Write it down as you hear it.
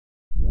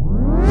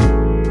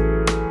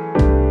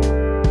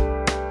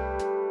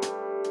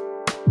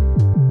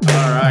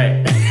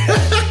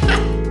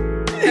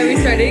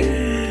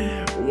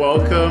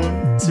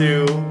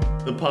to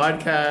the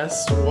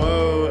podcast.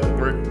 Whoa,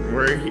 we're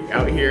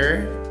out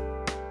here.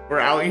 We're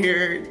out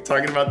here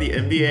talking about the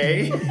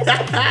NBA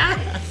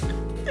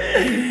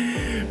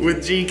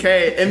with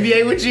GK.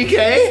 NBA with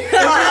GK?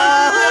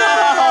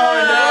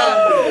 Oh,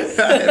 no.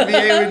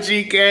 NBA with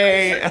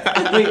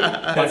GK. Wait,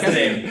 that's the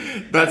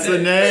name. That's the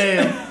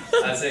name.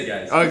 That's it,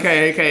 guys.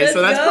 Okay.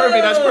 So that's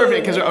perfect. That's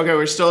perfect. Because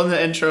we're still in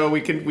the intro. We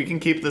can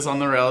keep this on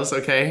the rails.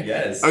 Okay.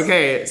 Yes.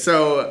 Okay.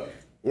 So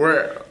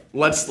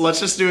let's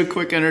just do a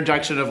quick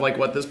introduction of like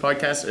what this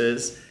podcast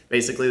is.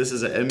 Basically, this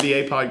is an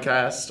NBA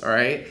podcast. All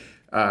right.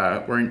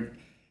 We're an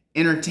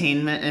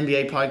entertainment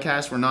NBA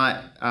podcast. We're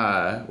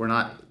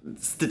not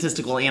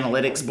statistical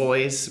analytics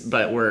boys,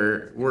 but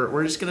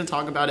we're just gonna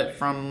talk about it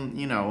from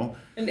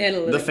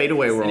the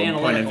Fadeaway world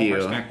point of view.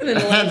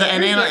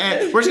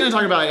 We're just gonna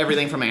talk about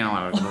everything from an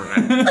analytical.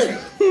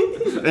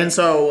 And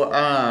so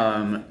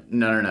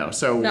no.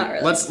 So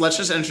really. let's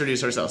just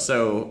introduce ourselves.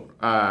 So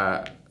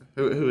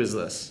who is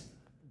this?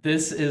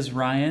 This is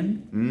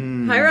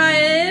Ryan. Hi,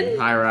 Ryan.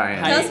 Hi,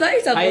 Ryan. Tell us about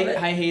yourself a little bit.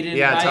 Hi, Hayden.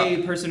 Yeah,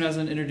 Hi, person who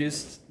hasn't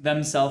introduced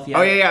themselves yet.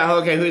 Oh yeah.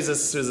 Okay, who's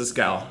this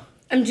gal?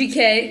 I'm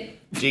GK.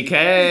 GK.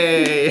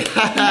 Hey,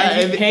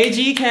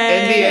 GK.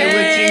 NBA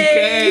with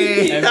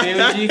GK. NBA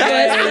with GK.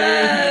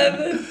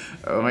 What's up?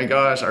 Oh my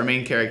gosh, our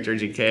main character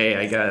GK,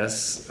 I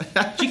guess.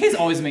 GK's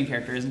always the main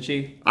character, isn't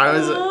she? I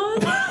was.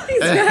 He's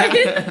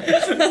cracking.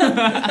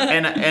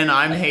 and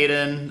I'm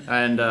Hayden,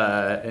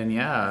 and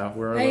yeah,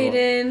 we're a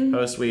Hayden. little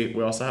host.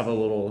 We also have a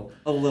little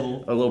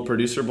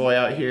producer boy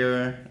out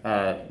here.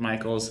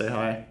 Michael, say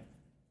hi.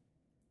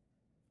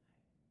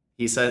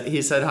 He said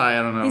hi.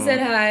 I don't know. He said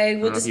hi. I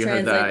don't We'll know just if you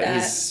heard translate that.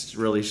 He's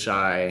really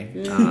shy.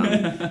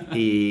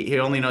 He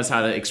only knows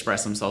how to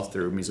express himself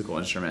through musical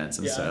instruments,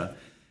 and so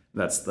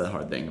that's the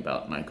hard thing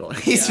about Michael.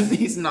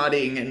 He's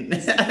nodding, and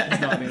He's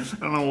nodding. I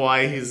don't know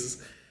why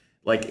he's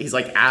like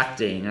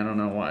acting. I don't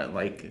know why.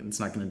 Like it's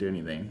not going to do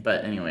anything.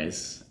 But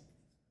anyways.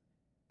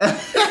 And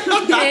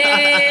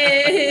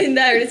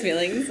that hurt his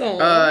feelings.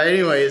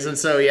 Anyways, and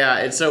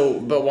so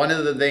but one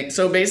of the things.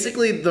 So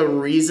basically,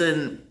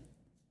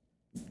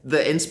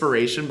 the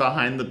inspiration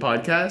behind the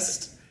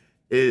podcast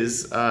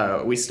is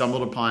we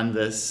stumbled upon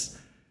this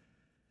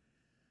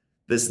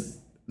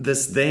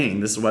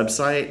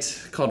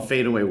website called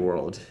Fadeaway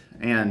World,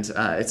 and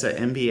it's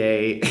an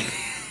NBA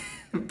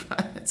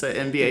it's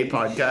an NBA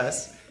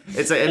podcast.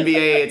 It's an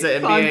NBA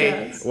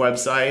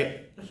website.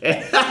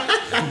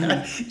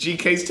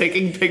 GK's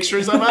taking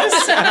pictures of us.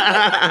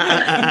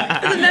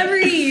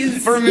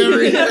 For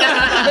memories.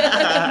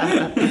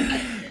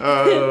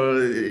 Oh,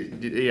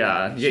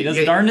 yeah. She does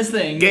the darndest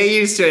thing. Get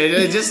used to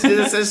it.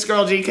 This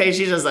girl GK,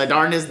 she does the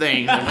darndest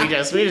thing. We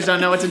just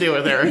don't know what to do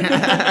with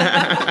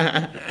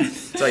her.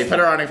 So you put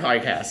her on a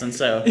podcast, and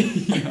so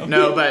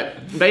no, but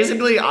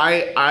basically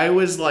I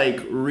was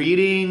like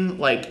reading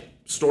like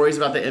stories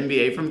about the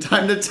NBA from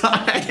time to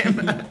time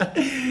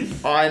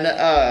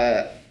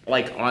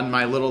on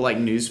my little like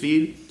news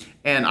feed,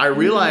 and I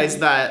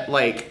realized that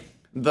like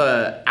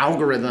the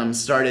algorithm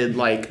started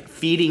like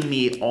feeding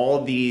me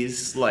all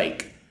these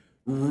like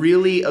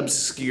really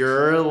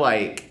obscure,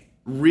 like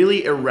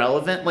really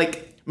irrelevant,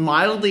 like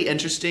mildly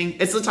interesting.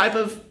 It's the type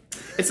of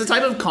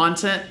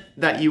content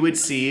that you would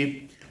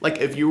see like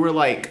if you were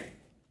like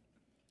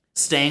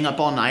staying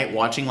up all night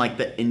watching like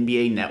the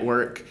NBA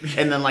Network,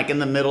 and then like in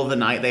the middle of the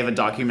night they have a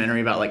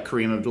documentary about like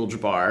Kareem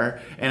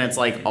Abdul-Jabbar, and it's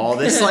like all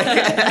this like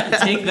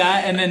take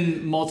that and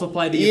then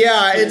multiply the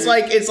it's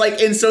like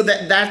and so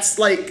that's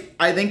like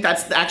I think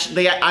that's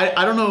actually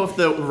I don't know if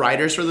the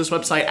writers for this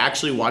website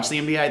actually watch the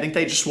NBA. I think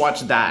they just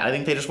watch that. I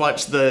think they just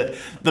watch the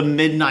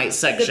midnight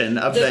section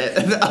of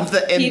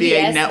the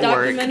NBA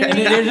Network. And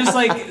they're just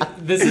like,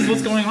 this is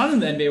what's going on in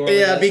the NBA world.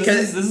 Yeah,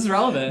 because this is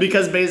relevant.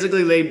 Because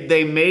basically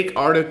they make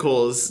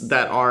articles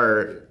that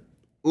are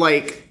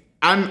like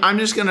I'm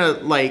just gonna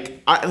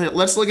like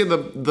let's look at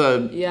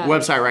the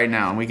website right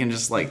now, and we can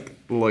just like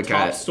look top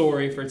at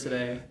story for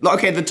today.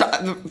 Okay,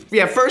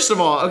 first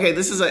of all, okay,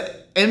 this is a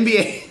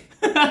NBA.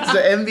 It's the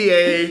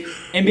NBA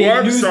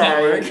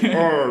website,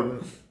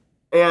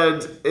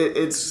 and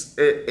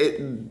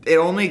it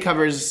only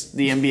covers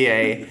the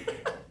NBA.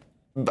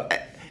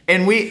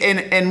 And we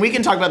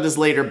can talk about this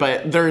later,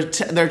 but their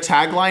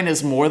tagline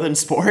is more than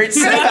sports.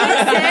 I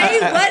was gonna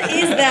say, what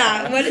is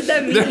that? What does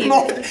that mean?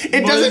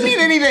 It doesn't mean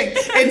anything.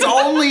 It's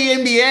only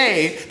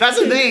NBA. That's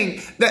the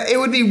thing. That it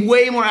would be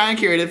way more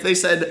accurate if they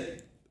said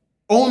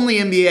only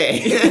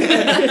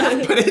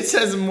NBA. But it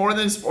says more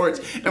than sports,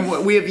 and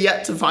we have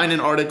yet to find an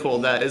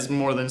article that is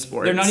more than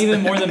sports. They're not even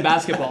more than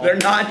basketball. They're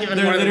not even.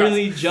 They're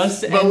literally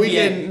just NBA. But we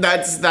can.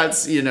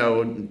 That's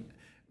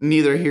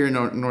neither here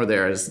nor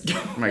there, as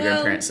my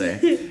grandparents say.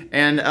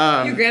 And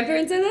your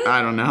grandparents say that?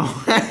 I don't know.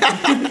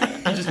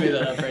 I just made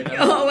that up right now.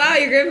 Oh wow,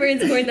 your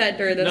grandparents coined that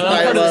term. That's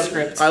part of the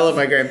script. I love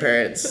my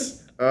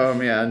grandparents. Oh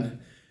man,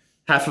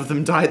 half of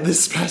them died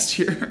this past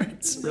year.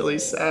 It's really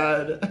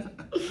sad.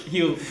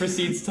 He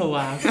proceeds to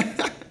laugh.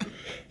 That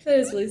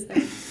is really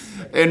sad.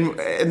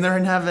 And they're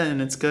in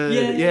heaven. It's good.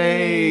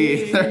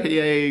 Yay!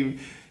 Yay!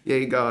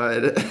 Yay!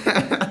 God.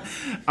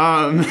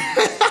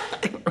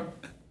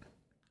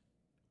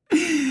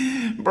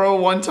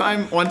 one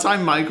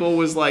time Michael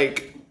was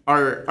like,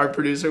 our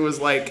producer was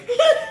like,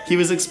 he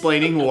was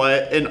explaining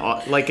what an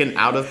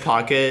out of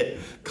pocket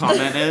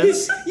comment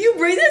is. You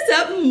bring this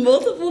up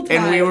multiple times.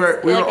 And we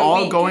were like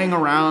all going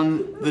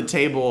around the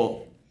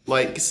table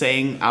like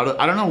saying I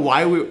don't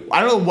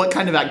know what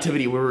kind of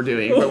activity we were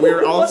doing, but we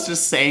were all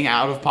just saying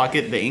out of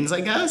pocket things,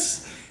 I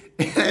guess.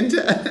 And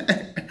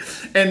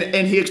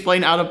he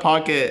explained out of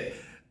pocket.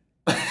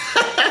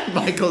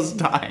 Michael's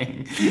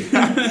dying.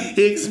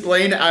 He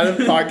explained out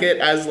of pocket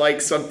as like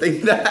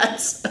something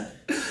that's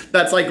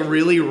like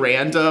really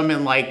random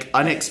and like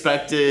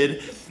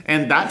unexpected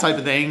and that type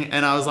of thing.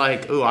 And I was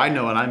like, "Ooh, I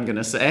know what I'm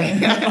gonna say."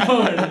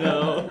 Oh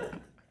no.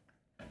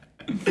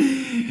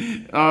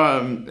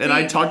 And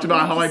I talked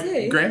about how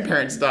my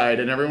grandparents died,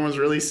 and everyone was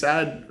really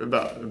sad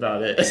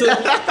about it.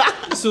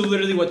 So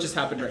literally, what just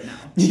happened right now?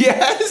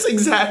 Yes,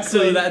 exactly.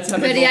 So that's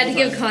happened. But he had to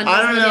give context.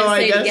 I don't know.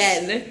 I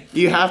guess again.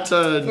 You have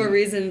to. For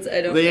reasons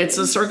I don't know. It's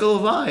a circle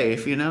of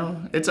life, you know.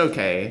 It's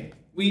okay.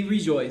 We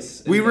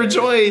rejoice. We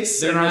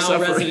rejoice. They're in our now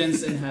suffering.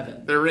 residents in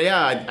heaven.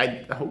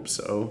 I hope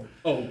so.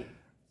 Oh.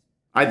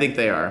 I think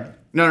they are.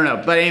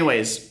 No. But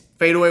anyways,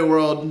 Fadeaway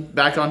World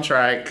back on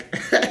track.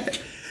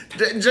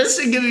 Just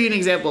to give you an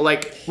example,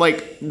 like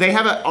they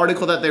have an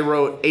article that they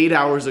wrote 8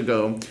 hours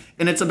ago,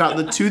 and it's about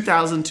the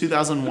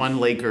 2000-2001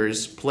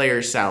 Lakers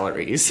player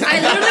salaries.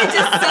 I literally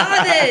just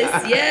saw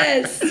this.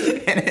 Yes.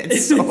 And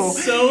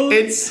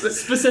it's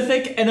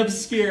specific and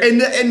obscure.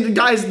 And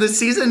guys, the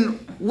season.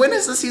 When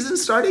is the season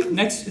starting?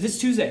 This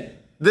Tuesday.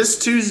 This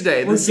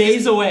Tuesday. We're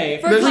days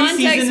away. For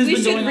context, we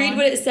should read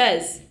what it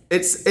says.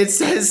 It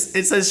says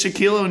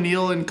Shaquille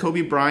O'Neal and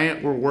Kobe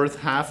Bryant were worth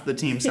half the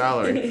team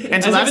salary,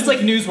 and so that's like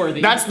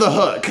newsworthy. That's the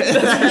hook.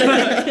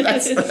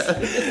 that's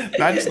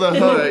the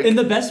hook. And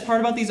the best part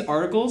about these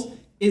articles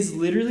is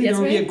literally there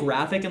will be a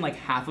graphic in like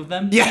half of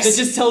them. Yes. That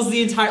just tells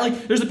the entire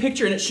there's a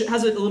picture and it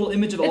has a little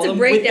image of all of them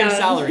breakdown. with their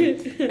salary.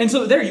 And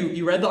so there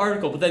you read the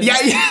article, but then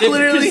it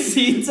literally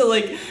proceed to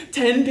like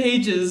 10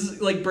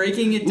 pages like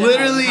breaking it down.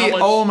 Literally,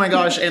 oh my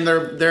gosh, and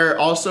they're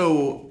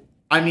also,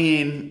 I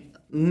mean.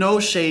 No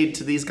shade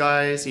to these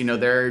guys, you know,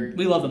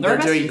 we love them. They're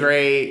doing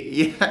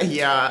great.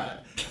 Yeah.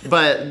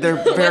 But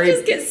they're very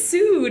just get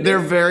sued. They're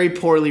very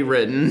poorly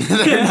written.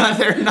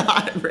 They're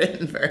not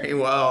written very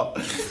well.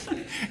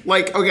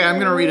 Like, okay, I'm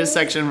gonna read a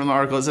section from the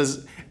article. It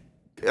says,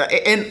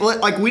 and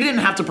like we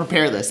didn't have to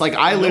prepare this. Like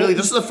I literally,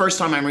 this is the first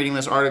time I'm reading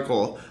this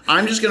article.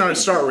 I'm just gonna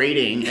start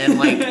reading, and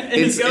like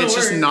it's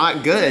just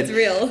not good. It's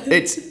real.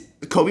 It's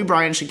Kobe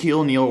Bryant,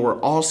 Shaquille O'Neal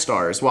were all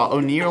stars, while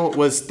O'Neal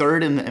was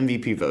third in the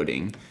MVP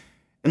voting.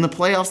 In the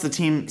playoffs, the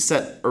team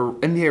set an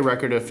NBA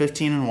record of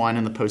 15-1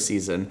 in the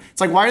postseason.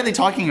 It's like, why are they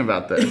talking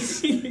about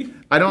this?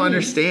 I don't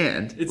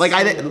understand.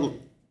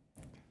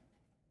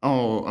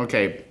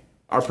 Okay.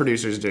 Our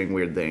producer's doing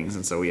weird things,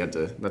 and so we had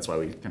to. That's why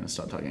we kind of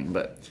stopped talking.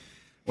 But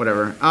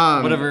whatever.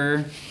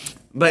 Whatever.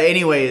 But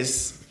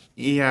anyways,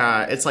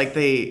 yeah, it's like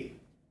they.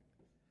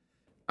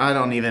 I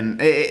don't even.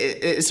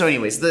 So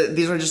anyways,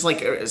 these are just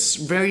like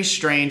very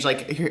strange.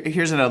 Like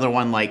here's another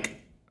one.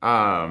 Like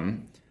I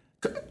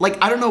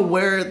don't know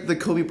where the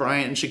Kobe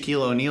Bryant and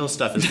Shaquille O'Neal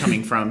stuff is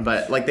coming from,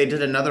 but like they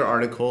did another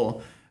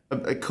article,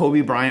 Kobe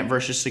Bryant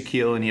versus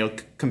Shaquille O'Neal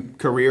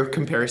career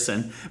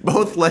comparison.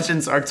 Both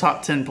legends are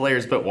top 10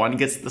 players, but one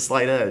gets the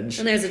slight edge.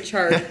 And there's a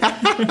chart.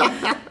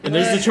 And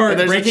there's the chart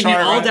breaking it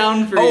all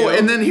down for you. Oh,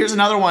 and then here's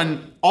another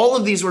one. All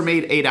of these were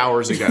made 8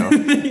 hours ago.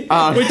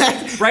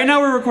 Right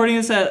now we're recording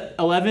this at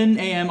 11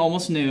 a.m.,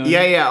 almost noon.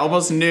 Yeah,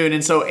 almost noon.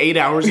 And so 8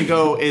 hours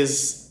ago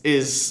is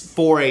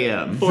 4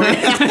 a.m.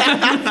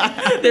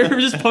 They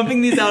were just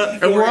pumping these out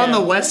at 4 And we're on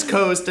a.m. the West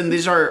Coast, and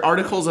these are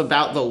articles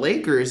about the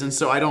Lakers, and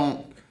so I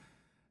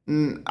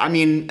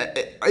mean,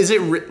 is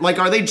it like,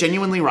 are they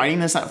genuinely writing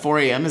this at 4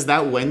 a.m.? Is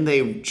that when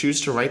they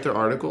choose to write their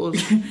articles?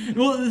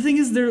 Well, the thing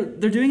is, they're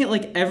doing it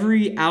like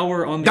every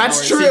hour on the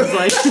That's hour. true.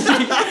 It seems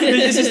like.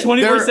 This is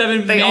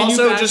 24/7. They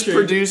also just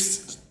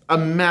produce a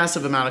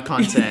massive amount of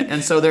content,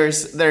 and so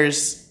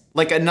there's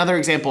like another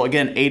example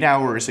again 8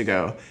 hours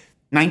ago.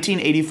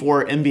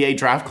 1984 NBA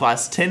draft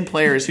class, 10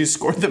 players who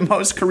scored the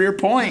most career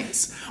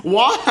points.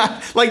 Why?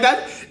 Like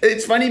that,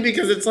 it's funny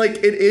because it's like,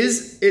 it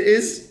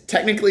is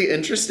technically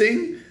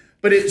interesting,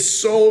 but it's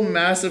so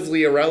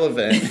massively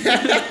irrelevant.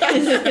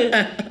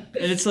 And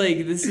it's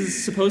like, this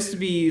is supposed to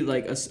be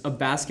like a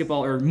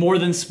basketball or more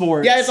than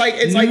sports. Yeah, it's like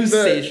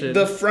station.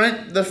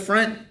 the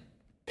front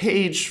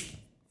page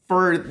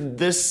for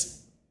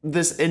this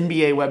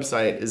NBA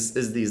website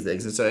is these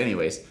things. And so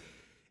anyways,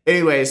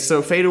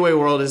 so Fadeaway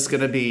World is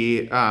gonna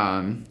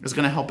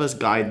help us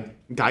guide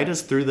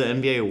us through the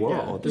NBA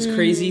world. This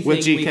crazy thing with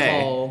GK. we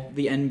call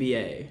the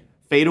NBA.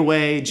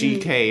 Fadeaway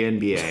GK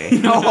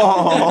NBA.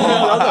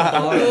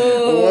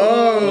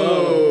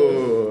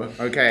 Whoa.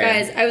 Okay.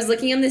 Guys, I was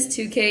looking on this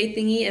 2K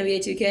thingy, NBA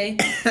 2K.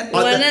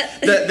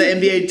 the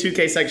NBA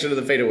 2K section of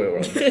the Fadeaway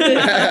World.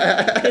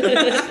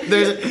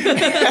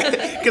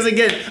 Because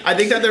again, I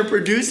think that they're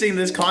producing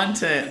this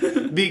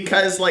content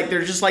because like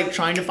they're just like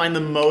trying to find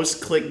the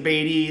most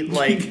clickbaity.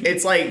 Like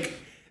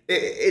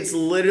it's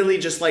literally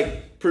just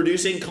like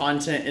producing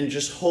content in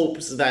just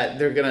hopes that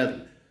they're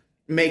gonna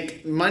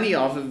make money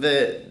off of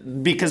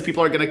it because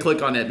people are gonna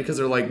click on it because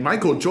they're like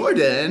Michael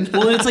Jordan.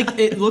 Well, it's like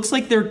it looks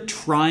like they're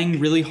trying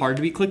really hard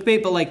to be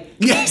clickbait, but like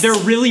Yes. they're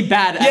really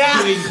bad at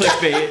Yeah. doing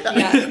clickbait.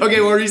 Yeah. Okay,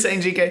 what were you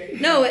saying, GK?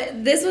 No,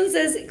 this one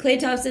says Klay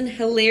Thompson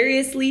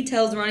hilariously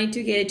tells Ronnie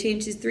 2K to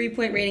change his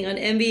 3-point rating on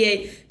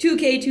NBA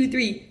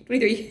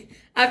 2K23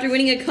 after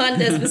winning a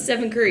contest with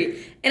Stephen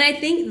Curry. And I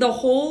think the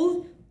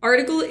whole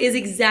article is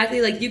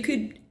exactly like you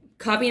could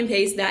copy and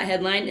paste that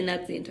headline, and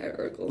that's the entire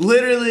article.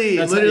 Literally,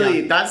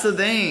 That's the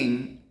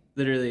thing.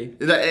 Literally.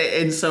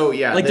 And so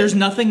yeah, Like there's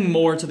nothing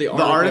more to the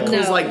article. the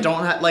articles No. like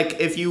don't have like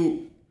if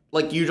you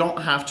like you don't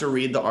have to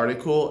read the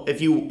article.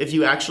 If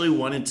you actually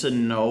wanted to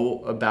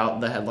know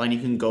about the headline, you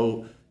can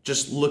go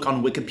just look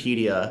on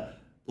Wikipedia.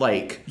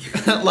 Like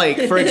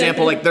for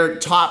example, like their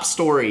top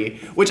story,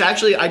 which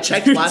actually I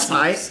checked last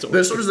night.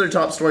 This was their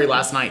top story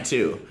last night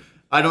too.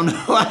 I don't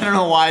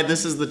know why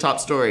this is the top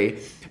story,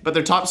 but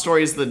their top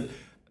story is the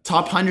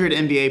top 100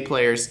 NBA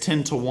players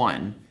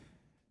 10-1.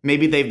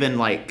 Maybe they've been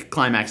like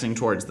climaxing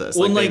towards this.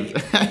 Well, like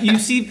you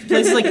see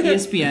places like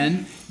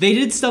ESPN, they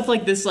did stuff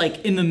like this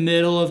like in the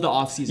middle of the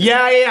offseason.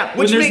 yeah,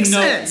 which When there's makes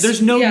no, sense.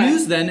 There's no Yeah.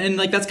 news then, and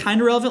like that's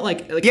kind of relevant.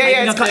 Like Yeah,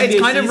 hyping it's up the kind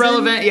NBA of season.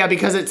 relevant. Yeah,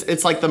 because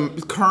it's like the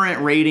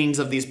current ratings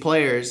of these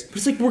players. But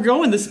it's like we're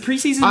going. This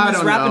preseason I is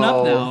don't wrapping know.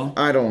 up now.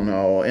 I don't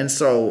know. And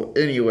so,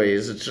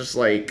 anyways, it's just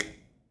like,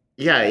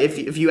 yeah,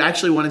 if you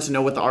actually wanted to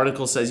know what the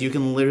article says, you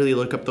can literally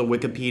look up the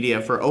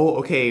Wikipedia for,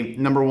 okay,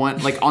 number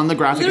one, like on the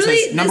graphic it Literally,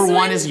 says number this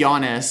one one- is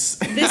Giannis.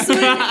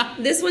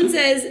 This one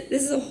says,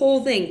 this is a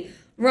whole thing.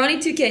 Ronnie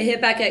 2K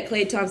hit back at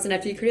Klay Thompson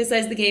after he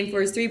criticized the game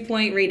for his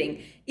 3-point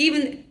rating.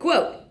 Even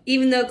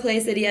though Klay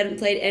said he hadn't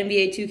played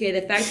NBA 2K,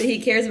 the fact that he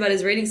cares about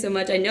his rating so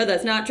much, I know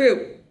that's not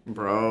true.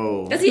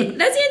 Bro. That's the entire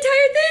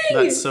thing.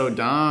 That's so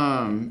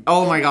dumb.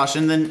 Oh my gosh,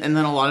 and then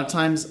a lot of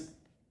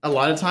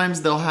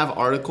times they'll have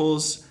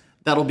articles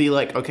that'll be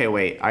like, okay,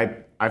 wait,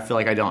 I feel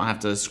like I don't have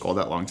to scroll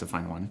that long to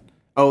find one.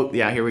 Oh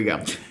yeah, here we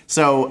go.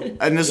 So,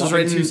 and this was Welcome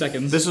written 2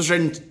 seconds. This was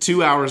written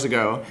 2 hours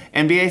ago.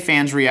 NBA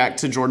fans react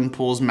to Jordan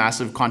Poole's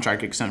massive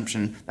contract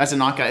extension. That's a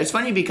knockout. It's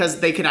funny because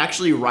they could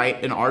actually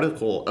write an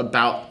article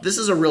about this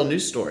is a real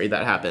news story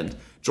that happened.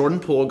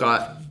 Jordan Poole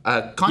got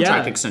a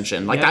contract Yeah.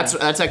 extension. Like Yeah.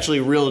 that's actually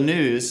real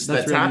news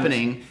that's real news.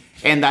 happening.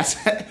 And that's,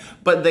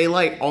 but they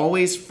like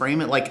always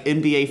frame it like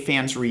NBA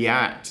fans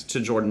react to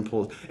Jordan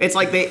Poole. It's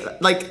like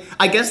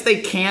I guess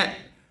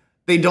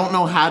they don't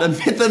know how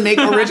to make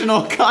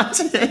original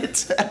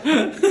content.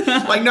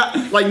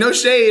 no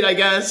shade, I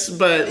guess,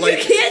 but You like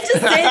can't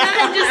just say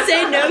that and just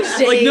say no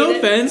shade. Like no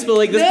offense, but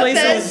like this No place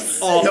offense.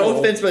 is awful. no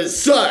offense, but it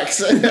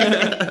sucks.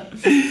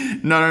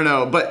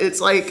 No. But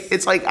it's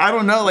like I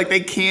don't know, like they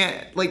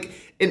can't like,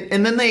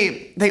 and then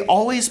they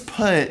always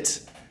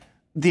put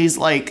these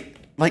like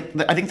I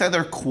think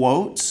they're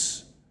quotes.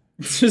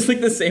 It's just like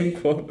the same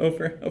quote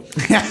over and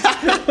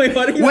over. Wait,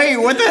 what? Wait,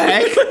 what the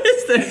heck? What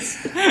is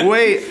this?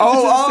 Wait.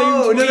 the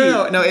same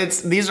No. tweet. No,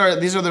 it's these are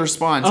the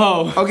response.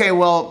 Oh. Okay,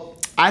 well,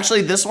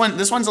 actually this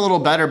one's a little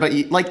better, but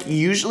like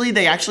usually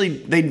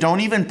they don't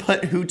even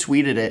put who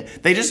tweeted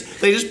it. They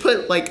just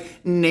put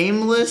like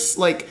nameless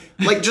like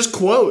just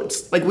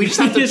quotes. Like we just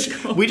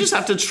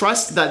have to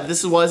trust that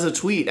this was a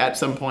tweet at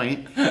some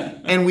point,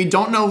 and we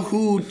don't know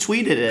who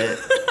tweeted it.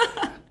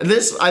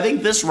 I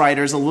think this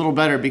writer's a little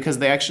better because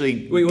they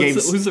actually Wait, gave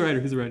who's the writer?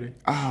 Who's the writer?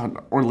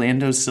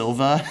 Orlando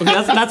Silva. Okay,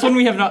 that's one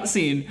we have not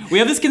seen. We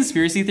have this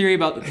conspiracy theory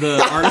about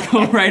the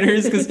article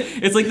writers because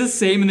it's like the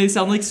same and they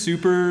sound like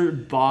super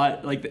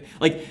bot, like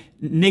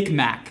Nick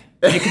Mack.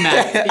 Nick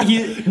Mack.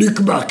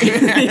 Nick Mack.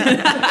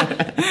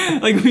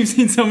 Like we've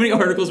seen so many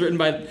articles written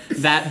by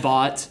that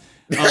bot.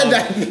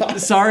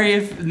 Sorry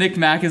if Nick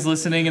Mack is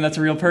listening and that's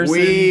a real person.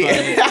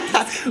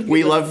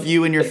 We love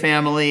you and your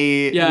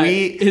family. Yeah,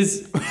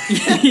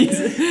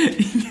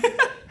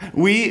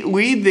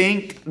 We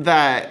think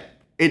that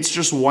it's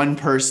just one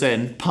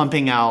person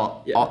pumping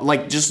out,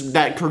 like just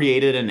that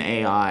created an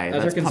AI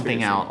that's pumping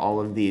conspiracy. out all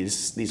of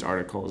these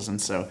articles,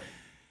 and so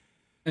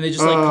and they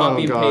just like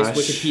copy and gosh.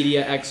 paste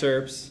Wikipedia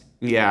excerpts.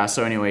 yeah.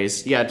 So,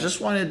 anyways, yeah,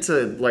 just wanted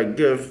to like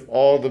give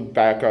all the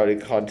background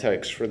and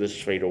context for this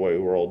Fadeaway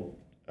World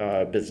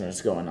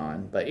business going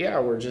on, but yeah,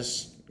 we're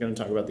just gonna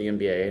talk about the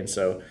NBA, and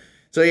so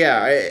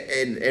yeah,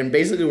 and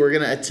basically we're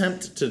gonna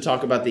attempt to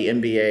talk about the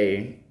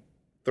NBA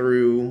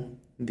through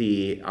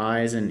the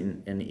eyes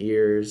and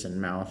ears and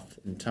mouth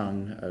and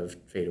tongue of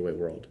Fadeaway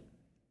World.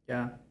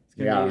 Yeah,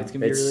 it's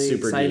gonna be really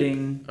super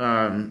exciting,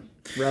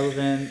 deep.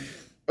 relevant.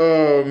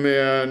 Oh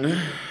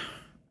man,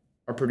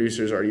 our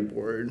producer's already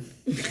bored.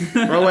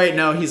 Oh wait,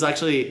 no, he's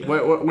actually.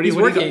 What do you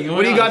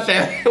got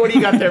there? What do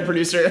you got there,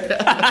 producer?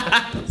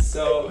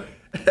 So,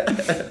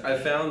 I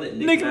found that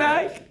Nick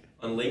Mack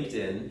on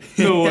LinkedIn.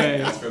 No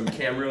way. He's from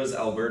Camrose,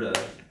 Alberta,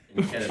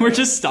 in Canada. We're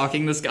just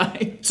stalking this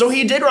guy. So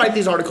he did write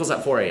these articles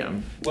at 4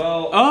 a.m.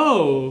 Well,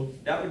 Oh.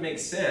 that would make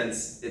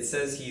sense. It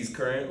says he's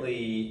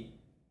currently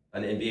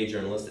an NBA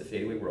journalist at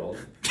Fadeaway World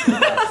for the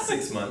past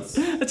 6 months.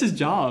 That's his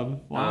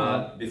job.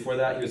 Wow. Before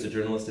that, he was a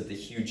journalist at the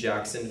Hugh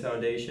Jackson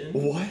Foundation.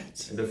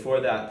 What? And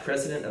before that,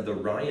 president of the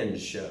Ryan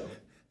Show.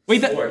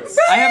 Wait, Sports.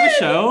 I have a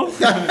show?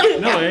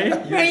 No way.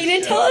 Ryan, you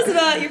didn't tell us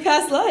about your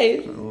past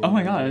life. Oh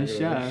my gosh,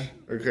 yeah.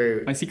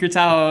 Okay. My secret's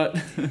out.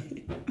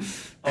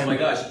 Oh my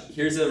gosh,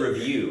 here's a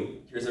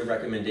review. Here's a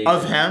recommendation.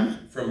 Of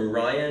him? From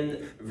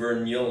Ryan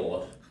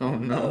Verneuil. Oh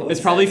no.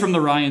 It's probably from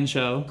the Ryan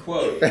Show.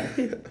 Quote,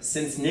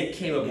 since Nick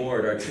came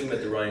aboard our team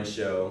at the Ryan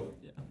Show,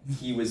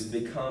 he was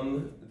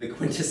become the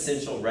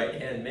quintessential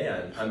right-hand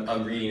man.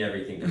 I'm reading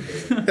everything to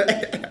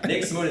you.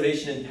 Nick's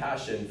motivation and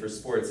passion for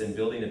sports and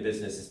building a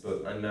business is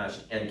both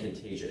unmatched and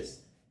contagious.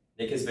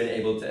 Nick has been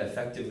able to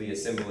effectively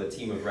assemble a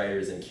team of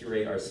writers and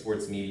curate our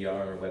sports media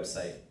on our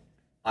website.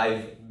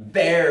 I've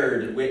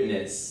bared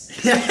witness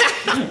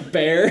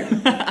Bear.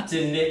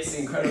 to Nick's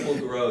incredible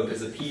growth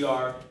as a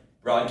PR,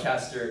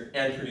 broadcaster,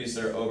 and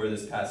producer over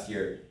this past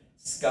year.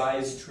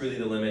 Sky's truly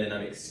the limit, and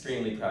I'm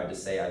extremely proud to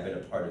say I've been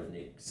a part of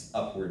Nick's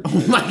upward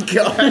journey. Oh my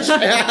gosh.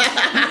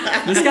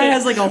 This guy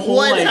has like a whole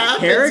What like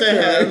happened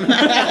character.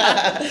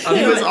 to him?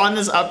 He was on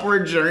this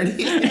upward journey.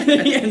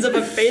 He ends up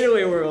at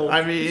Fadeaway World.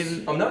 I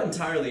mean, I'm not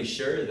entirely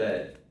sure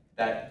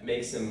that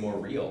makes him more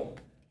real.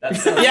 That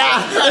sounds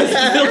yeah.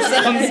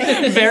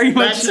 Sounds very That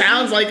much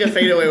sounds like a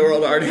Fadeaway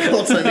World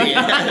article to me.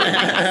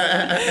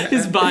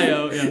 his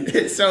bio.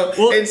 Yeah.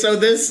 So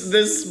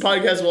this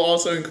podcast will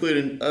also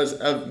include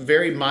a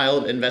very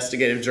mild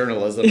investigative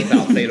journalism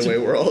about Fadeaway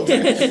World.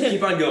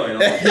 Keep on going.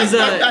 He's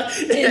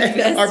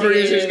Our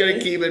producer's gonna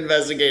keep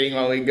investigating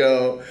while we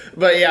go.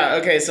 But yeah,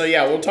 okay, so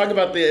yeah, we'll talk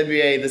about the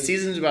NBA. The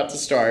season's about to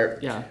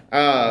start. yeah.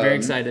 Very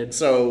excited.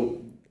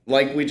 So,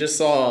 like we just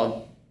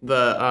saw,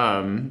 the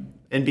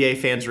NBA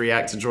fans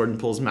react to Jordan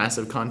Poole's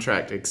massive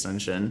contract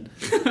extension.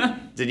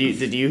 Did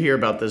you hear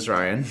about this,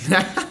 Ryan?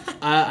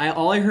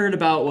 All I heard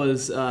about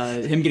was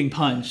him getting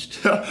punched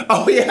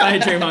Oh yeah, by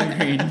Draymond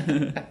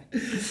Green.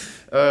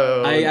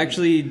 I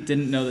actually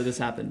didn't know that this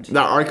happened.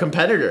 our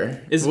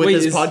competitor Is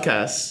his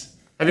podcast.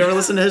 Have you ever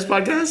listened to his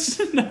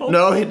podcast? No.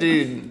 No,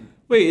 dude.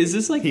 Wait, is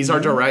this like He's our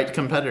direct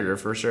competitor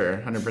for sure,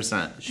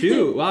 100%.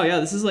 Shoot! Wow, yeah,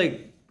 this is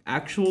like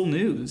actual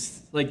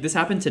news. Like this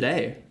happened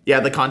today.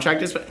 Yeah, the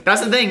contract is.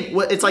 That's the thing.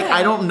 It's like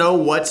I don't know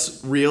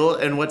what's real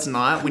and what's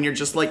not. When you're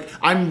just like,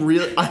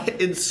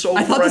 it's so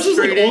I thought frustrating. this was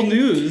like old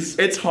news.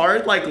 It's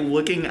hard, like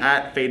looking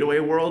at Fadeaway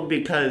World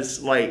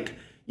because like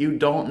you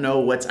don't know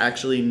what's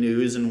actually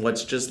news and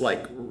what's just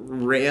like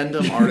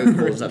random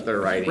articles that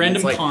they're writing. Random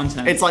it's like,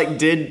 content. It's like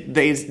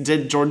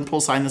did Jordan Poole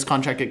sign this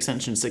contract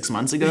extension 6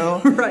 months ago?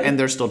 Right. And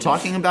they're still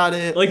talking about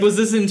it. Like, was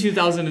this in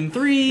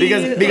 2003?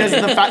 Because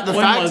the fact was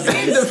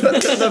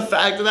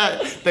fact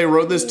that they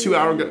wrote this 2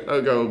 hours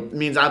ago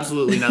means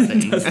absolutely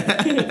nothing.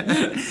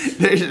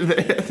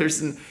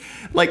 there's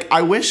like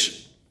I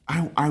wish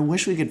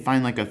we could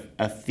find like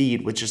a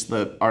feed with just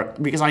the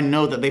art, because I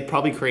know that they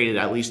probably created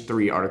at least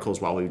 3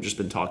 articles while we've just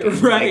been talking.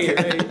 Right.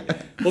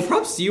 Well,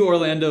 props to you,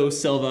 Orlando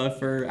Silva,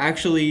 for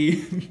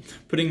actually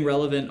putting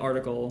relevant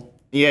article.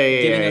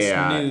 Giving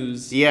us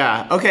news.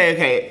 Yeah.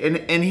 Okay.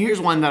 And here's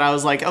one that I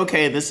was like,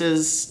 okay, this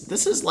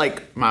is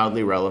like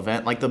mildly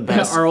relevant, like the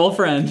best. Our old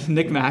friend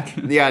Nick Mack.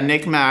 Yeah,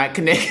 Nick Mack.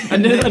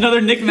 Another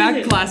Nick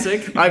Mack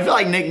classic. I feel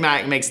like Nick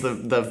Mack makes the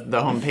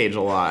homepage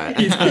a lot.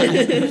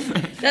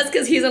 That's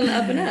because he's on the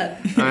up and up.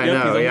 I Yep, know.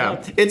 he's on Yeah.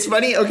 top. It's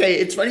funny. Okay,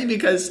 it's funny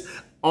because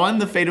on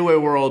the Fadeaway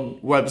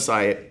World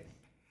website,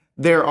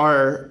 there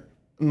are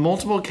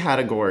multiple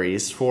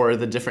categories for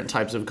the different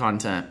types of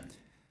content.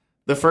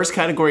 The first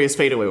category is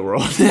Fadeaway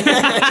World. More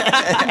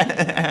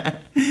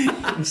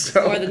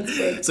than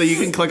sports. So you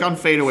can click on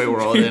Fadeaway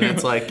World and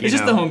it's like It's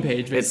just the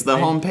homepage, It's the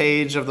basically.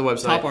 homepage of the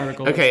website. Top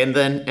articles. Okay, and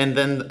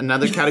then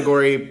another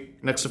category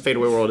next to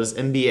Fadeaway World is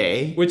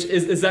NBA. Which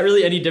is that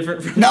really any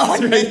different from No,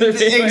 just regular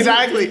Fadeaway?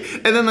 exactly.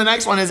 And then the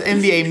next one is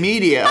NBA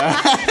Media.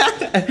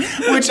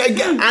 Which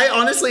again, I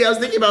was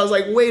thinking about, I was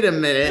like, wait a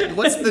minute,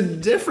 what's the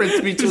difference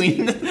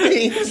between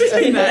these?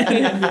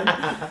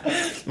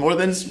 More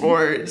than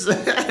sports.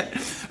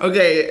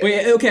 Okay.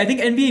 Wait, okay, I think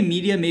NBA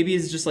Media maybe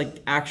is just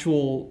like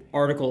actual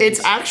articles.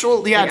 It's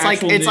actual, yeah,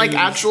 Like it's like news.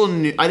 actual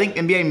news. I think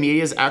NBA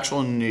Media is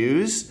actual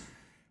news,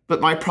 but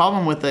my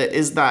problem with it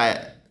is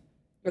that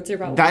What's your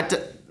problem?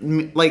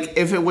 like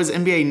if it was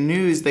NBA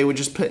News, they would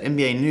just put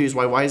NBA News.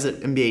 Why is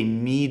it NBA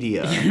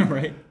Media?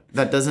 right.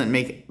 That doesn't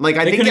make like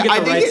They couldn't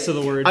get the rights to the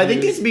word I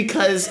think news. it's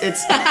because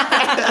it's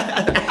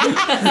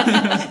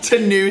to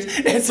news.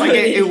 It's like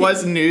it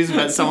was news,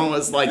 but someone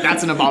was like,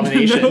 "That's an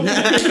abomination.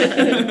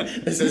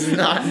 This is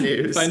not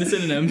news." Find a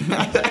synonym.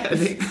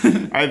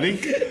 I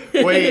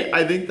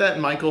think that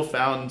Michael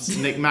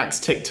found Nick Mack's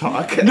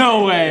TikTok.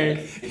 No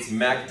way. It's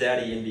Mac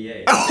Daddy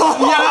NBA.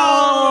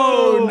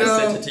 Oh I no!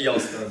 sent it to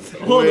y'all's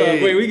phone. Hold Wait.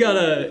 up. Wait, we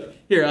gotta.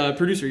 Here,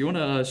 producer, you want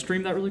to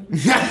stream that really quick?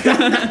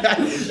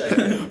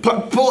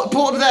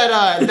 Pull up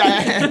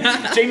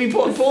that Jamie.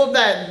 Pull up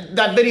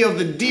that video of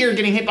the deer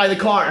getting hit by the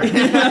car. No,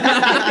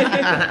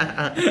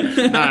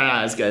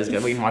 it's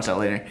good. We can watch that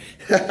later.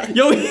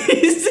 Yo,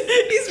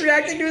 he's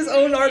reacting to his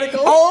own article.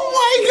 Oh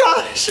my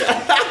gosh!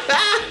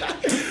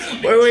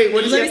 Wait,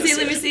 what is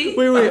Let me see.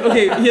 Wait.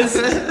 Okay,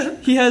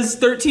 he has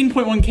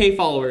 13.1k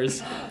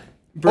followers.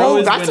 Bro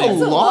is that's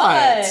winning. a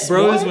lot.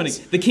 Bro What? is winning.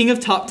 The king of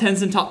top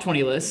 10s and top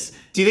 20 lists.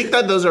 Do you think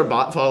that those are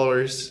bot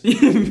followers?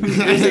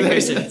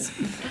 There's a chance.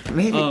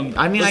 Maybe.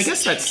 I mean, I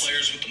guess that's.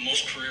 Players with the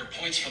most career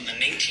points from the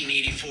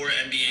 1984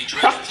 NBA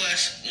draft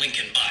class,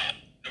 Lincoln bio.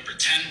 Number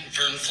 10,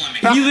 Vern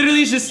Fleming. He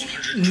literally is just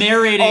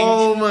narrating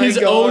Oh my his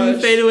own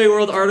gosh. Fadeaway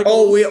World articles.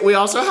 Oh, we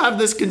also have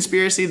this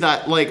conspiracy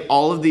that like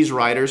all of these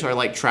writers are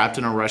like trapped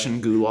in a Russian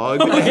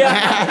gulag,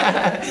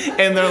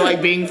 and they're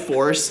like being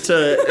forced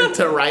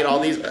to write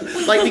all these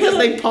like because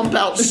they pump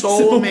out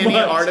so many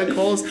much.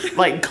 articles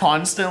like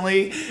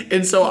constantly,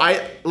 and so I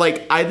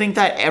think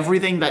that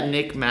everything that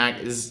Nick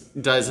Mack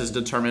does is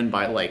determined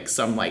by like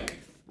some like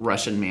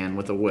Russian man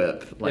with a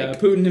whip, like Yeah,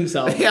 Putin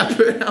himself. yeah,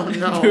 oh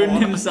no. Putin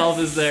himself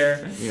is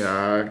there.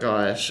 Yeah,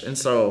 gosh. And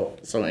so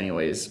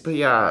anyways, but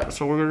yeah,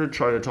 so we're gonna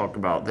try to talk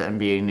about the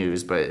NBA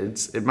news, but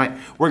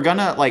we're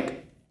gonna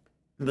like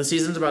the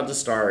season's about to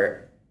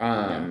start.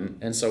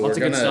 And so Lots we're of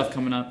gonna good stuff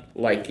coming up.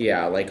 like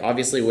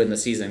obviously when the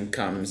season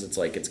comes,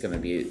 it's gonna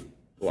be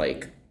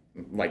like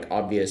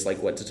obvious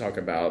like what to talk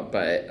about,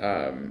 but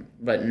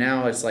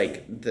now it's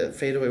like the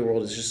Fadeaway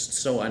world is just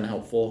so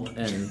unhelpful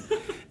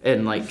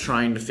and like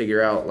trying to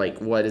figure out like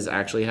what is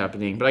actually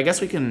happening. But I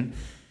guess we can.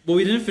 Well,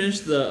 we didn't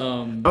finish the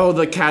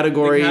The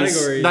categories. The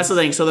categories. That's the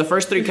thing. So the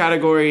first three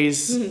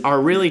categories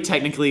are really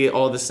technically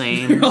all the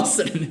same. They're all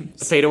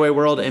synonyms. Fadeaway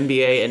World,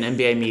 NBA, and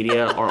NBA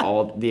Media are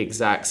all the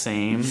exact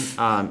same.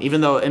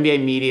 Even though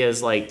NBA Media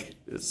is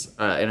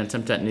an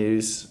attempt at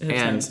news,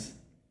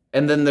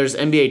 and then there's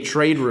NBA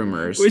trade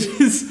rumors, Which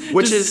is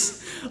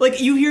is like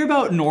you hear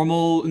about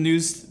normal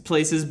news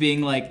places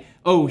being like,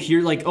 oh,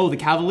 the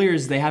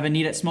Cavaliers, they have a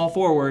need at small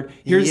forward.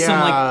 Here's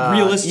some like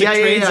realistic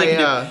trades they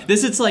can do.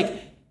 This it's like,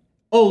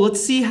 oh,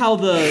 let's see how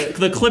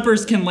the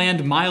Clippers can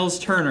land Miles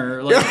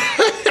Turner. Like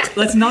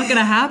that's not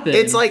gonna happen.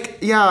 It's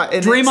like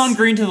and Draymond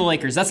Green to the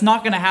Lakers. That's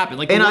not gonna happen.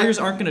 Like the Warriors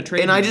aren't gonna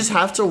trade. And him. I just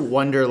have to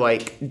wonder,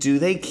 like, do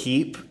they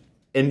keep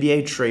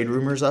NBA trade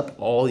rumors up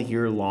all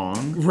year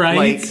long?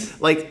 Right.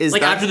 Like is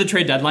like that, after the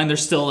trade deadline, they're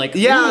still like,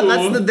 yeah, ooh.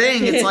 that's the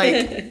thing.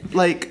 It's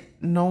like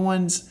no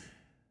one's.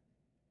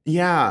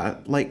 Yeah,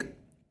 like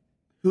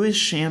who is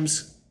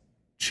Shams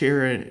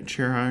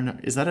Charan?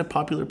 Is that a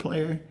popular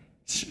player?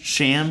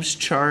 Shams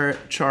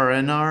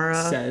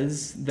Charanara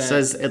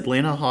says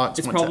Atlanta Hawks.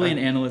 It's probably an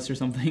analyst or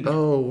something.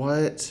 Oh,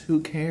 what? Who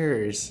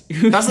cares?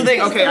 That's the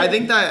thing. Okay, I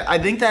think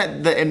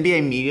that the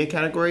NBA media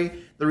category,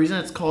 the reason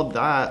it's called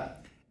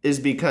that is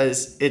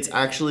because it's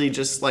actually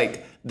just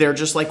like they're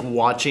just like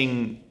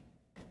watching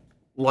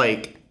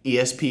like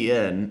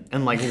ESPN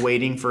and like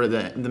waiting for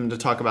them to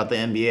talk about the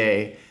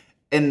NBA,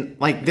 and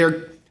like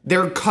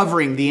they're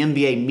covering the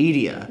NBA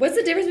media. What's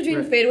the difference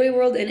between Fadeaway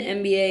World and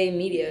NBA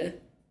Media?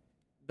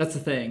 That's the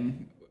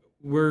thing.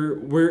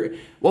 We're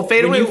well,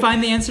 Fadeaway. When you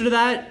find the answer to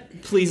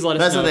that, please let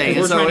us know. That's the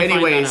thing. We're So, trying to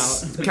find that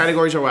anyways, out.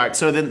 categories are whacked.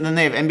 So then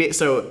they have NBA.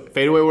 So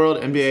Fadeaway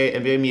World,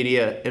 NBA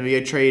Media,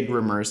 NBA trade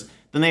rumors.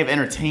 Then they have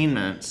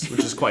entertainment, which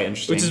is quite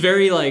interesting. Which is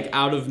very like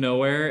out of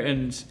nowhere,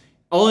 and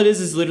all it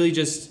is literally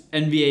just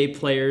NBA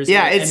players.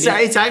 Yeah, like,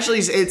 it's actually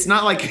it's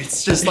not like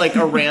it's just like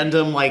a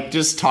random like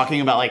just talking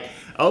about like,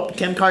 oh,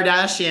 Kim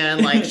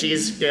Kardashian, like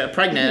she's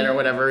pregnant or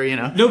whatever, you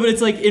know. No, but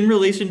it's like in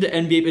relation to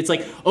NBA. It's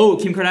like, oh,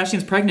 Kim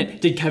Kardashian's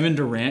pregnant. Did Kevin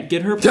Durant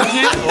get her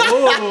pregnant?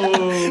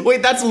 Oh,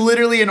 wait, that's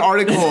literally an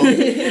article.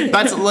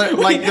 That's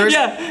like there's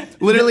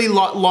literally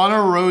Lana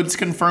Rhoades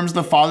confirms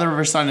the father of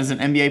her son is an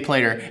NBA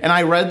player, and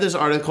I read this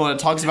article and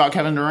it talks about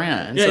Kevin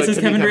Durant. And yeah, so it says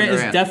could be Kevin Durant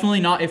is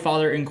definitely not a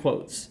father in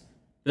quotes.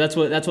 That's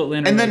what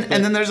Lana. And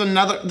then there's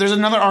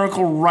another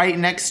article right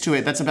next to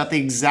it that's about the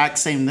exact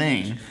same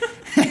thing.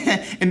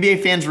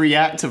 NBA fans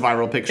react to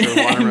viral picture of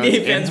Lana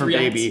Rhoades and her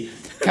baby.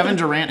 Kevin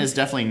Durant is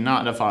definitely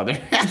not a father.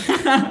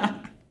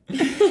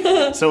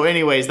 So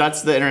anyways,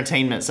 that's the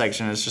entertainment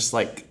section. It's just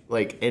like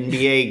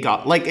NBA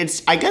got like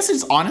I guess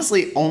it's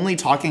honestly only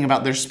talking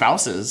about their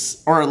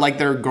spouses or like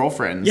their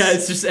girlfriends. Yeah,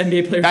 it's just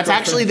NBA players. That's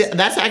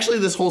actually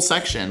this whole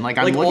section. Like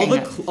I'm like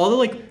looking all the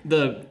like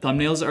the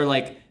thumbnails are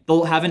like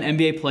they'll have an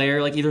NBA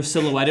player like either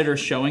silhouetted or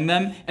showing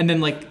them, and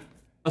then like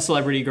a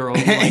celebrity girl.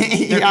 Like,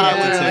 they're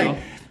connected to.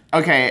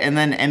 Okay, and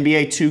then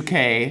NBA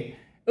 2K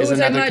is we're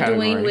another talking about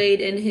category. Dwayne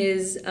Wade and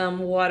his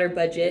water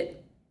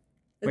budget.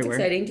 That's Wait, where?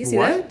 exciting. Do you see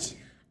What? that?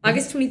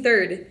 August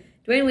 23rd.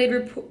 Dwayne Wade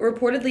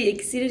reportedly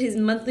exceeded his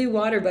monthly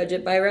water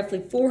budget by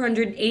roughly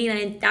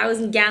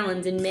 489,000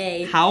 gallons in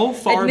May. How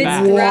far amidst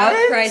back? drought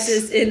What?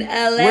 crisis in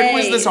LA. When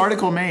was this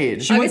article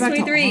made? She went August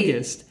back 23. to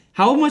August.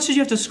 How much did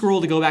you have to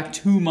scroll to go back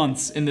 2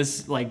 months in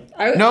this like?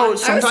 I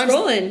was sometimes-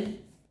 scrolling.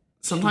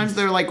 Sometimes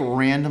they're like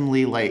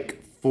randomly like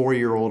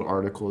 4-year-old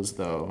articles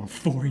though.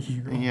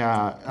 4-year-old.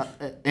 Yeah.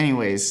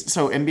 Anyways,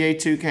 so NBA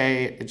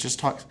 2K, it just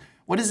talks.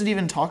 What does it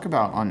even talk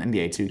about on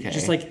NBA 2K?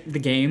 Just like the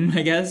game,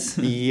 I guess.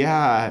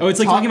 Yeah. Oh, it's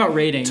like talking about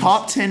ratings.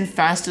 Top 10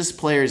 fastest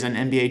players in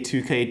NBA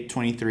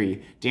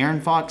 2K23.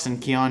 De'Aaron Fox and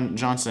Keon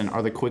Johnson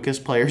are the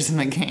quickest players in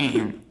the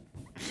game.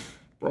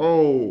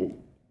 Bro.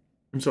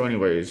 And so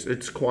anyways,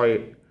 it's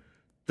quite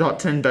top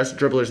 10 best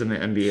dribblers in the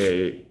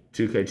NBA.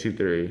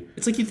 2K23.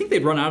 It's like you think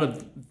they'd run out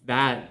of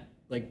that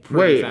like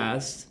pretty Wait.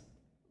 fast.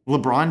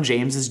 LeBron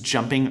James is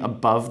jumping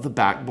above the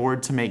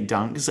backboard to make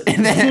dunks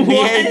in the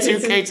NBA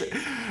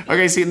 2K.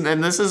 Okay, see,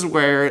 and this is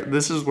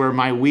where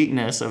my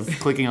weakness of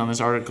clicking on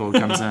this article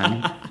comes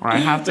in, where I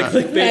have to.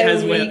 Clickbait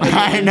has went.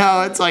 I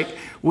know, it's like,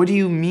 what do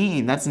you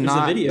mean? That's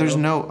not. a video. There's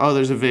no. Oh,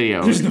 there's a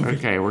video.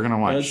 Okay, we're gonna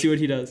watch. Let's see what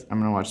he does. I'm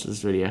gonna watch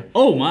this video.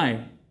 Oh my.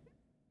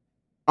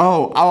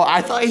 Oh,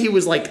 I thought he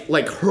was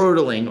like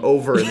hurtling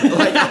over.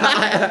 Like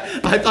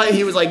I thought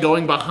he was like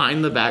going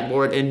behind the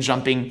backboard and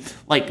jumping,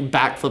 like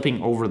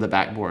backflipping over the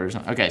backboard or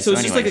something. Okay, So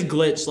it's anyways. just like a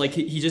glitch. Like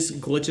he just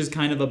glitches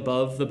kind of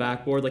above the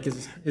backboard, like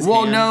his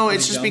Well, hand no, as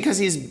it's he just jumps. because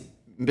he's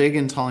big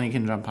and tall and he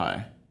can jump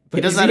high.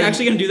 But does is that he in-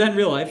 actually gonna do that in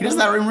real life? He does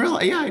that in real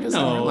life. Yeah, he does that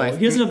in real No, life.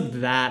 he doesn't up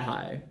that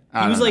high.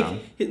 I He was don't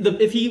like,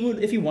 if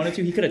he wanted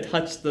to, he could have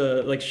touched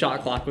the like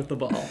shot clock with the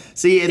ball.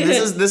 See, and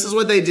this is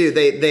what they do.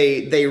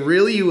 They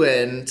reel you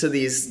in to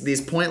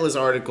these pointless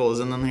articles,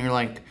 and then you're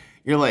like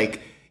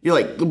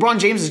LeBron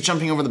James is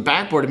jumping over the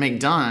backboard to make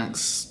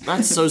dunks.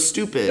 That's so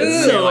stupid. And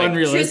then So you're like,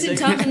 unrealistic.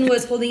 Tristan Thompson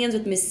was holding hands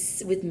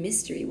with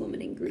Mystery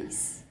Woman in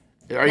Greece.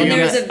 Are you on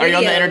there's the a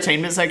video.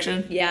 entertainment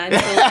section? Yeah, I'm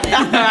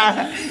still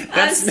on it.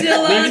 I'm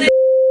still on it.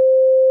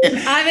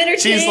 I'm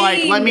entertained. She's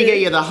like, let me get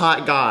you the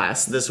hot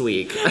goss this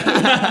week.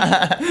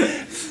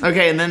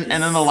 Okay, and then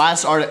the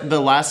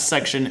last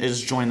section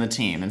is join the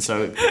team, and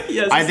so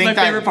Yes, I this think is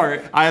my favorite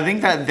part. I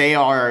think that they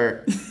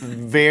are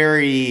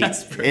very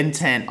Desperate.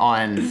 intent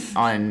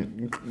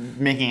on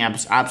making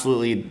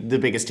absolutely the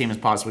biggest team as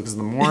possible, because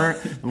the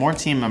more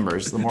team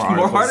members, the more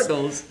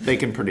articles they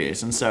can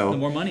produce, and The so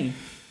more money.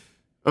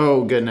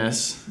 oh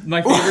goodness.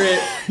 My favorite.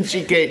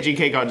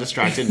 GK got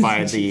distracted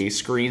by the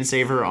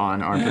screensaver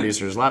on our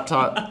producer's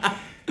laptop.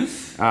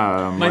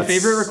 My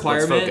favorite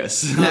requirement.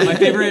 Let's focus. My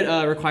favorite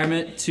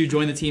requirement to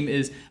join the team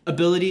is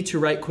ability to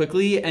write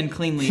quickly and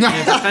cleanly in a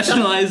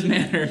professionalized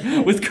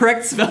manner with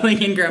correct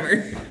spelling and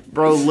grammar.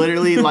 Bro,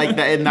 literally like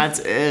that, and that's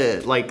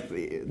it. Like,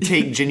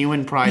 take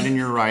genuine pride in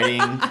your writing.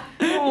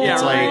 Yeah,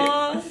 It's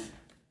right. like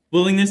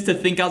Willingness to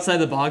think outside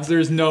the box. There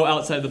is no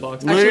outside the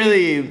box.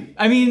 literally.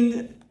 I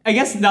mean, I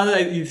guess now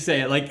that you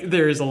say it, like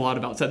there is a lot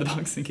of outside the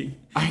box thinking.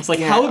 It's like,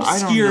 Yeah, how I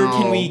don't obscure know.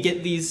 can we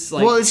get these?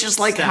 Like, Well, it's just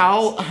like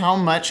stats? how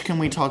much can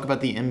we talk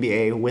about the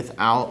NBA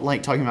without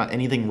like talking about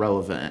anything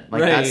relevant?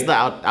 Like Right. that's the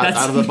out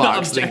That's of the not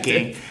box objective.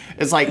 thinking.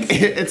 It's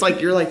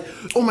like you're like,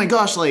 oh my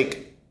gosh,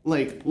 like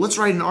let's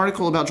write an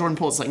article about Jordan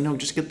Poole. It's like, no,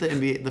 just get the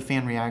NBA, the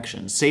fan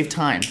reactions. Save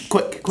time.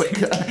 Quick.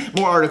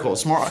 More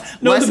articles. More.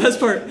 No, less- the best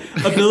part: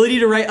 ability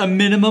to write a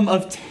minimum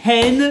of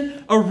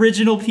 10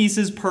 original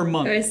pieces per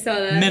month. I saw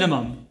that.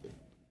 Minimum.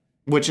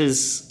 Which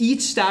is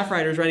Each staff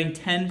writer is writing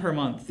 10 per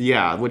month.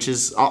 yeah, which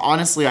is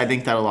honestly, I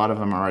think that a lot of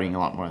them are writing a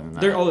lot more than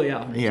that. They're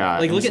yeah. Yeah,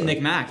 Like and look at so-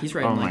 Nick Mack. He's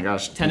writing Oh my like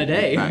gosh, 10 a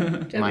day.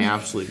 my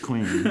absolute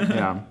queen.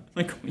 Yeah.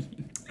 My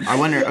queen. I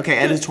wonder. Okay,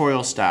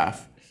 editorial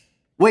staff.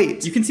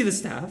 Wait. You can see the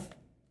staff.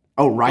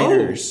 Oh,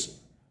 writers.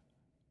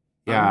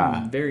 Yeah.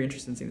 I'm very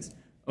interested in seeing this.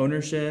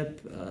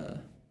 Ownership.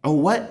 Oh,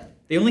 what?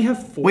 They only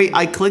have 4. Wait,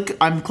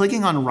 I'm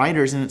clicking on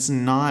writers and it's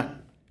not.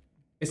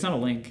 It's not a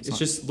link. It's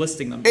just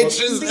listing them. It's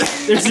Well,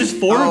 just. there's just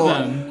 4 oh, of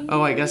them.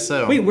 Oh, I guess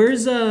so. Wait,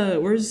 where's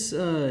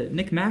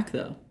Nick Mack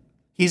though?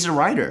 He's a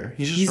writer.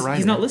 He's just a writer.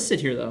 He's not listed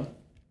here though.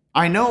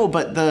 I know,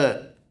 but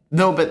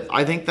but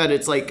I think that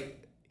it's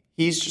like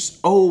he's just.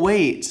 Oh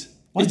wait.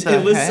 What the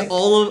It lists heck?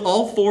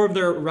 all 4 of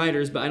their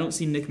writers, but I don't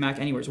see Nick Mack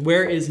anywhere. So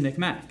where is Nick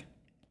Mack?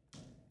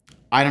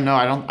 I don't know.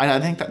 I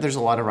think that there's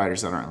a lot of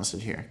writers that aren't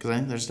listed here because I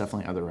think there's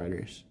definitely other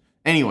writers.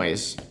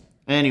 Anyways,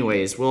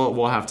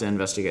 we'll have to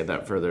investigate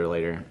that further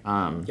later.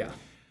 Yeah.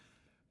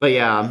 But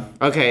yeah,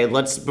 okay.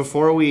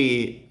 Before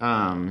we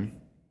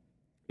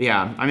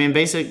yeah. I mean,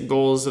 basic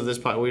goals of this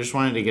pod. We just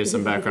wanted to give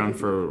some background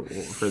for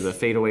the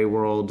Fadeaway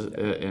world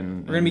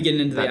and We're gonna be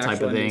getting into that the type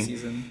actual of NBA thing.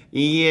 season.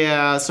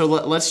 Yeah. So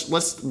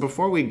let's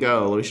before we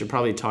go, we should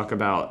probably talk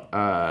about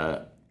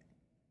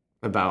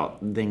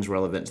things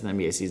relevant to the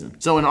NBA season.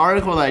 So an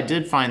article that I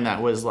did find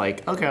that was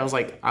like, okay, I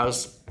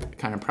was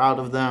kind of proud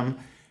of them.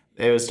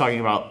 It was talking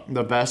about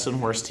the best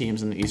and worst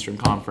teams in the Eastern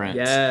Conference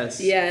Yes.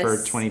 for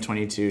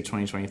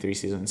 2022-2023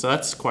 season. So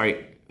that's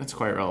quite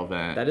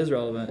relevant. That is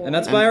relevant. And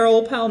that's by our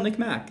old pal Nick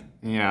Mack.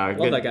 Yeah,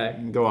 Love that guy.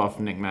 Go off,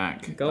 Nick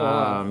Mack. Go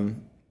off.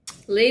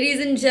 Ladies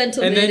and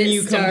gentlemen, And then it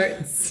you come-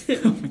 starts.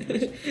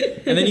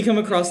 And then you come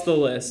across the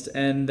list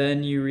and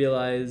then you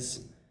realize,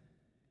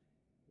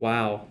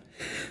 wow.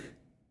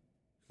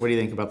 What do you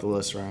think about the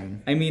list,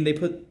 Ryan? I mean, they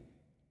put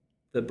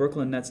the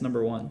Brooklyn Nets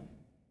number 1.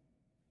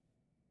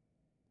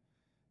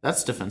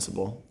 That's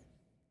defensible.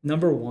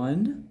 Number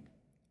 1?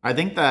 I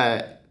think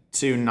that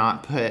to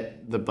not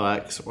put the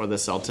Bucks or the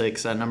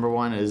Celtics at number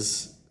 1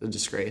 is a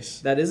disgrace.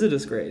 That is a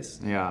disgrace.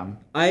 Yeah.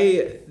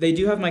 They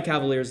do have my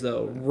Cavaliers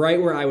though,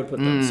 right where I would put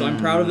them. So I'm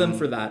proud of them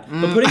for that.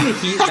 But putting the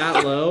Heat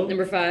that low,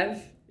 Number 5.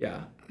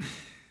 yeah.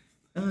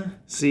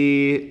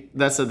 See,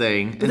 that's the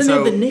thing. But then they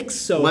have the Knicks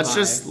so let's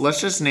high.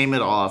 let's just name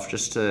it off.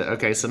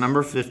 So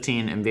number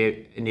 15,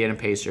 Indiana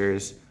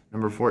Pacers.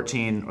 Number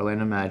 14,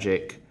 Orlando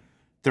Magic.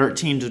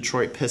 13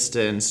 Detroit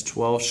Pistons,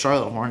 12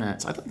 Charlotte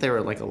Hornets. I thought they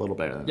were like a little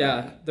better than that.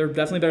 Yeah, they're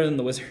definitely better than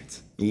the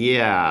Wizards.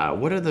 Yeah.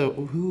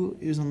 Who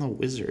is on the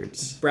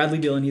Wizards? Bradley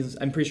Beal,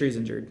 I'm pretty sure he's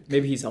injured.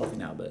 Maybe he's healthy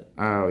now, but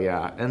Oh,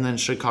 yeah. And then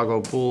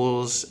Chicago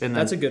Bulls. And then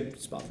that's a good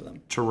spot for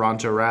them.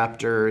 Toronto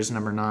Raptors,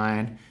 number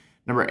 9.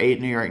 Number 8,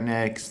 New York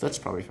Knicks. That's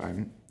probably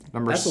fine.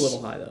 That's a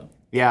little high, though.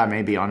 Yeah,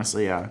 maybe,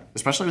 honestly, yeah.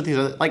 Especially with these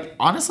other... Like,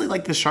 honestly,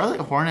 like, the Charlotte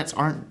Hornets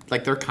aren't...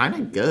 Like, they're kind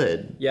of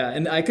good. Yeah,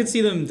 and I could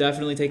see them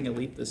definitely taking a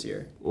leap this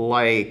year.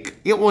 Like...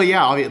 Yeah, well,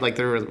 yeah, like,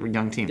 they're a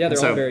young team. Yeah,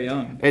 they're all very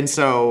young. And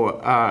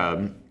so,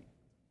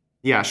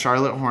 yeah,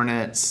 Charlotte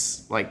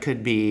Hornets, like,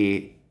 could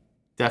be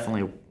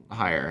definitely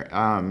higher.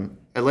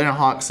 Atlanta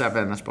Hawks,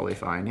 7, that's probably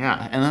fine,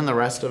 yeah. And then the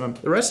rest of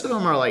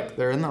them are, like,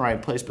 they're in the right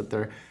place,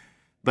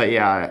 but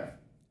yeah...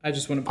 I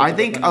just want to. I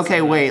think.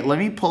 Okay, wait. Let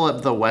me pull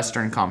up the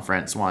Western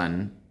Conference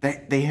one.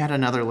 They had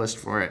another list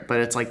for it, but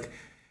it's like,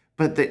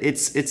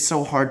 it's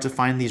so hard to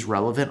find these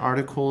relevant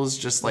articles.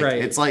 Just like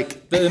it's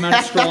like the amount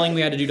of scrolling we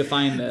had to do to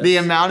find this. The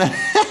amount of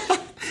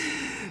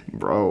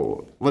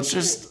bro. Let's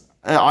just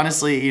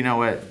honestly, you know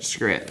what?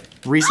 Screw it.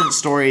 Recent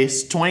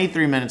stories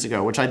 23 minutes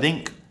ago, which I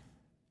think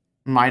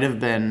might have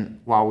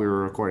been while we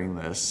were recording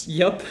this.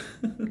 Yep.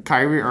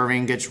 Kyrie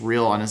Irving gets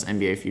real on his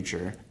NBA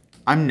future.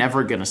 I'm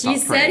never gonna stop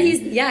playing. He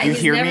said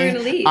he's never gonna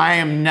leave. I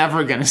am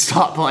never gonna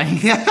stop playing.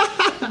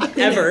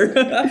 Ever.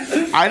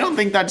 I don't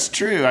think that's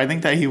true. I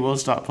think that he will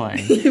stop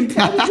playing.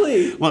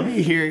 Probably. Let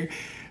me hear.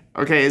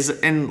 Okay,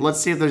 and let's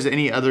see if there's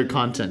any other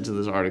content to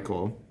this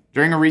article.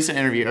 During a recent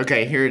interview,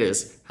 okay, here it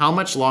is. How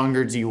much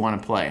longer do you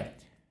want to play?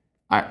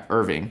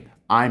 Irving,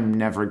 I'm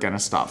never gonna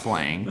stop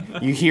playing.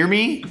 You hear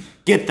me?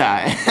 Get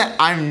that.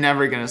 I'm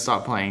never gonna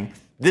stop playing.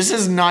 This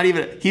is not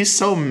even. He's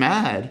so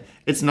mad.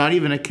 It's not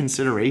even a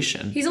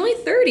consideration. He's only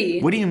 30.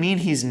 What do you mean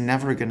he's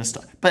never gonna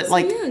stop? But so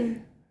like,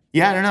 young.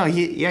 Yeah, I don't know.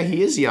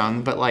 He is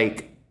young, but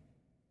like,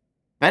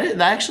 that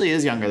actually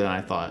is younger than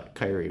I thought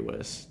Kyrie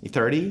was.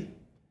 30?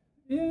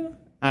 Yeah.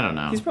 I don't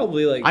know. He's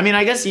probably like. I mean,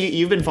 I guess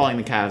you've been following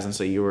the Cavs, and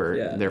so you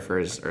were there for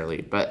his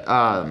early. But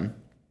But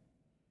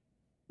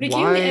he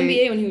came in the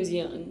NBA when he was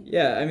young.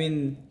 Yeah, I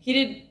mean. He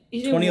did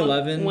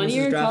 2011 one was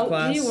year his in draft college.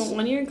 class. He did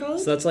 1 year in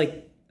college. So that's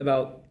like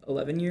about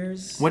 11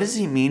 years. What does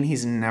he mean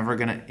he's never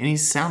gonna... And he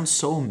sounds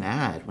so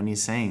mad when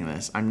he's saying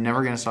this. I'm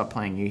never gonna stop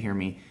playing, you hear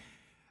me?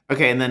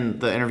 Okay, and then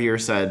the interviewer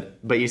said,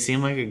 but you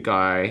seem like a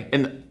guy...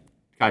 And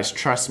guys,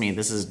 trust me,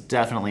 this is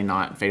definitely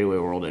not Fadeaway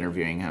World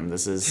interviewing him.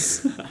 This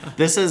is...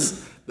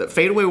 The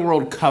Fadeaway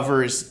World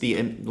covers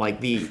the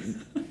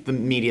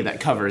media that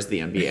covers the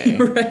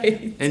NBA.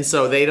 Right. And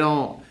so they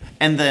don't...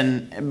 And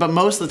then, but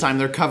most of the time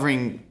they're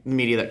covering the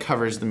media that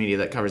covers the media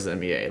that covers the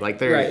NBA. Like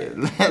they're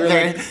like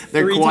they're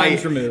three quite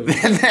times removed.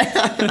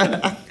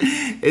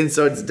 And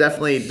so it's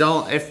definitely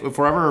if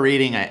we're ever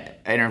reading an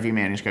interview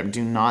manuscript,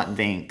 do not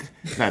think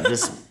that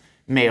this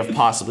may have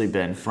possibly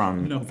been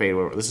from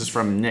Fadeaway. This is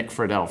from Nick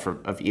Friedel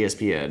of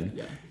ESPN.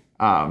 Yeah.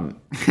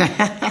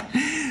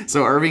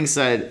 So Irving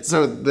said.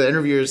 So the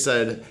interviewer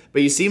said,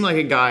 "But you seem like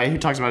a guy who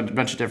talks about a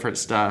bunch of different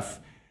stuff."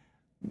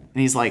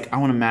 And he's like, I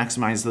want to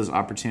maximize those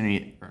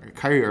opportunities.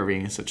 Kyrie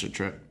Irving is such a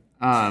trip.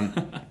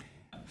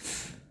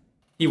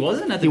 He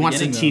wasn't at the beginning, He wants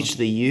to though. teach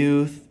the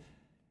youth.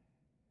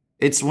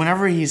 It's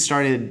whenever he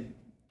started...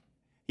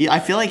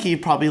 I feel like he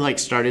probably like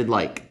started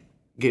like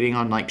getting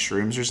on like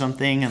shrooms or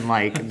something. And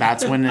like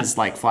that's when his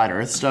like flat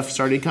earth stuff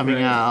started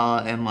coming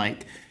out. And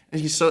like...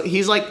 he's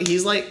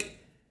like...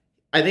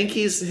 I think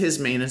his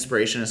main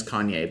inspiration is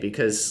Kanye.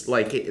 Because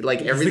like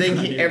everything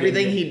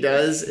he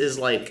does is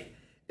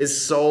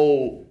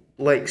so...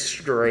 like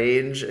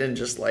strange and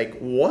just like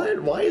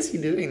why is he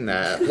doing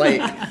that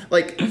like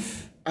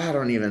I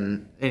don't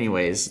even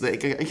anyways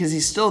because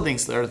he still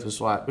thinks the earth was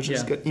flat, which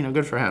is good,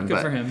 good for him.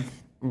 For him.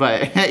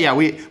 But yeah,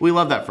 we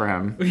love that for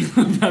him. We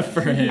love that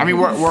for him. I mean,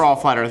 we're all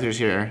flat earthers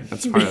here.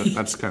 That's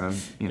kind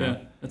of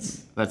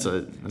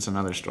that's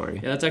another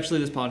story. Yeah, that's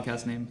actually this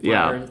podcast name.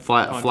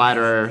 Flat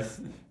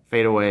Earth,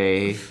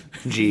 Fadeaway,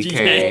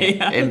 GK,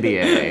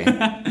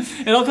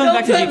 NBA. It all comes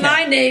back to GK. Put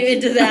my name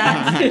into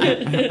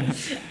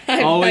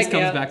that. Always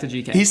comes back to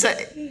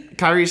GK.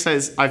 Kyrie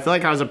says, I feel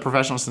like I was a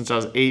professional since I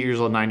was 8 years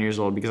old, 9 years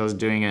old, because I was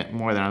doing it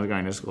more than I was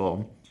going to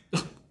school.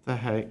 The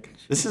heck?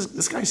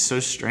 This guy's so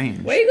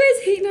strange. Why are you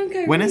guys hating on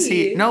Kyrie? When is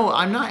he? No,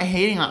 I'm not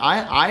hating on.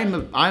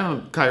 I'm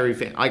a Kyrie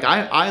fan. Like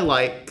I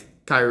like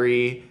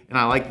Kyrie and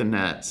I like the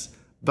Nets,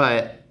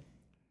 but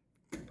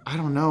I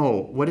don't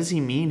know. What does he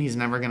mean? He's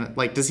never gonna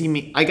like. Does he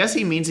mean? I guess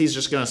he means he's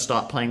just gonna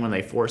stop playing when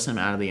they force him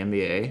out of the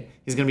NBA.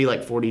 He's gonna be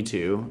like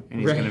 42, and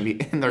he's gonna be.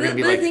 And they're gonna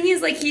be like. The thing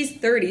is, like, he's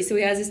 30, so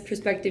he has his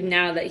perspective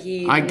now that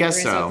he. I guess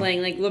so. Stop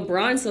playing. Like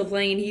LeBron's still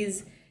playing, and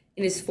he's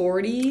in his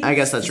 40s. I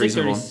guess that's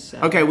reasonable.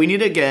 37. Okay, we need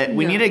to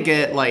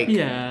get like.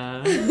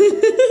 Yeah.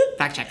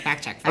 Fact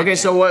check. Okay,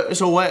 so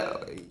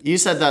what you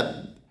said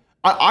that.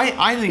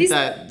 I think he's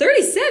that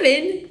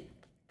 37.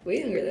 Way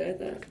younger than I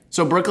thought.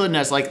 So Brooklyn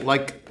Nets, like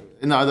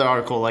in the other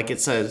article, like it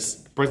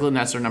says, Brooklyn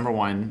Nets are number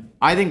 1.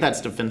 I think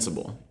that's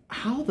defensible.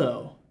 How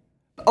though?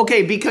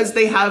 Okay, because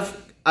they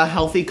have a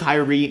healthy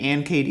Kyrie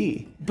and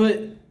KD.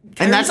 But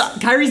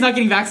Kyrie's not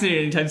getting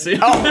vaccinated anytime soon.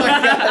 Oh my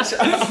gosh.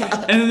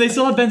 And then they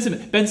still have Ben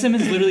Simmons. Ben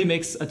Simmons literally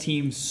makes a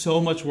team so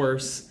much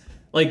worse.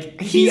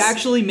 Like, he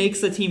actually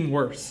makes the team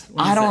worse.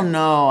 I don't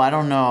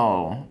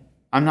know.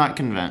 I'm not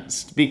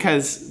convinced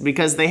because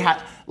they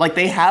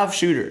have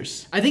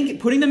shooters. I think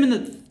putting them in the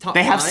top 5.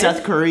 They have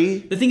Seth Curry.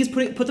 The thing is,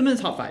 put them in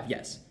the top 5,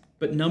 yes.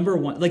 But number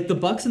 1, like the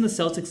Bucks and the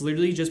Celtics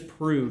literally just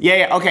proved.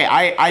 Yeah, okay.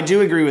 I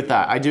do agree with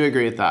that. I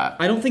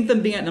don't think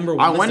them being at number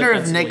 1. I wonder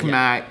if Nick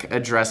Mack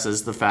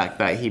addresses the fact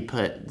that he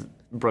put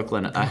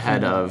Brooklyn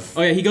ahead of.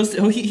 Oh yeah, he goes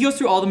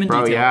through all of them in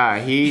detail. Yeah,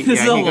 he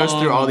goes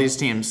through all these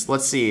teams.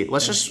 Let's see.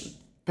 Let's just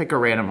pick a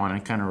random one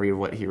and kind of read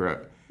what he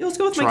wrote. Yeah, let's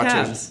go with my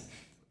Cavs.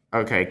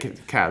 Okay,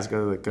 Cavs.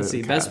 Go Let's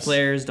see. Cavs. Best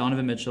players: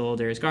 Donovan Mitchell,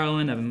 Darius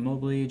Garland, Evan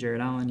Mobley, Jared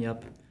Allen.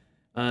 Yep.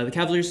 The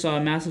Cavaliers saw a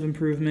massive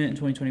improvement in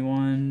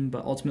 2021,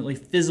 but ultimately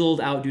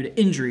fizzled out due to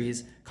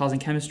injuries, causing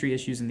chemistry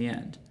issues in the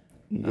end.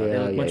 They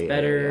look much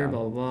better. Blah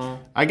blah blah.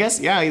 I guess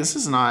this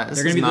is not.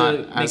 They're going to be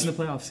making the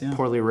playoffs. Yeah.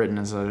 Poorly written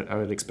as I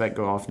would expect.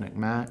 Go off Nick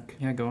Mack.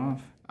 Yeah, go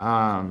off.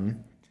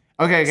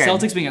 Okay.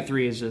 Celtics being at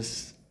 3 is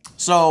just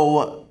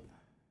so.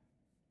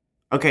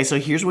 Okay, so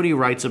here's what he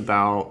writes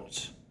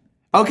about.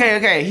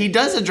 Okay, he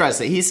does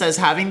address it. He says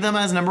having them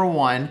as number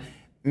 1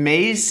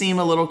 may seem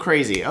a little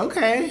crazy.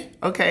 Okay.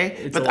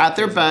 But at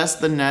their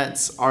best, the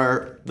Nets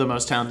are the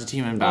most talented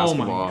team in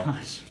basketball. Oh my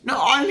gosh. No,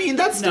 I mean,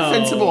 that's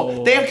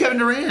defensible. They have Kevin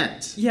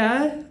Durant.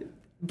 Yeah,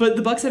 but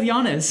the Bucks have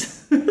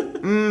Giannis.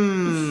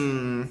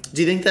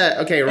 Do you think that,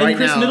 right now... And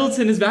Chris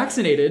Middleton is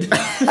vaccinated.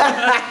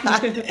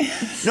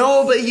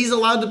 No, but he's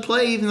allowed to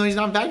play even though he's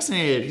not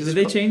vaccinated. Did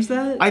they change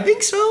that? I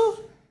think so.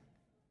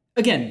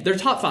 Again, they're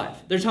top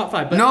 5. They're top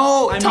 5. But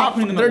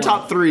they're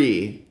top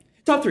 3.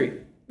 Top 3.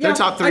 Yeah, they're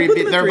top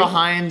 3. They're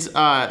behind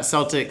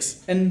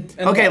Celtics. And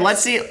okay,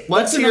 let's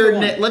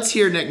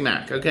hear Nick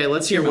Mack. Okay,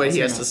 let's hear what he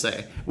has to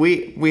say.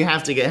 We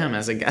have to get him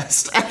as a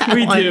guest.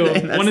 We do.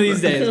 One of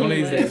these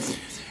days.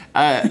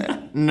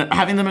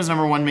 Having them as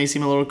number 1 may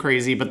seem a little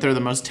crazy, but they're the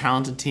most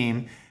talented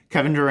team.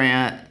 Kevin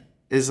Durant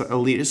is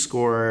elite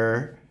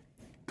scorer.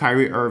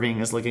 Kyrie Irving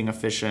is looking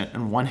efficient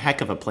and one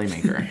heck of a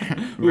playmaker.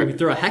 Ooh,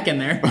 throw a heck in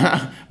there.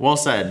 Well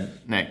said,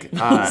 Nick.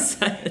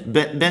 Said.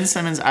 Ben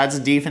Simmons adds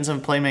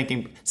defensive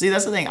playmaking. See,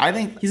 that's the thing. I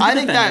think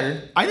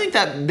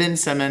that Ben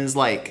Simmons,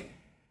 like,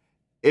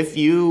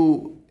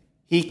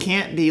 he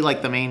can't be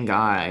like the main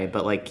guy,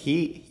 but like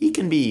he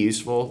can be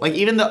useful. Like,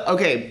 even though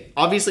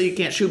obviously you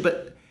can't shoot,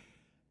 but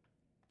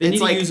they need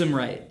to use him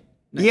right.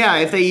 Yeah,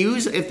 if they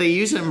use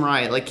him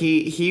right, like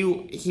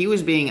he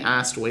was being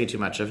asked way too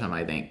much of him,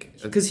 I think.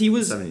 Because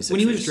when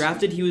he was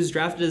drafted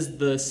as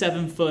the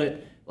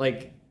 7-foot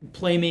like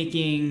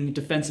playmaking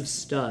defensive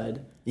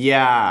stud.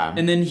 Yeah.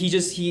 And then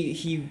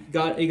he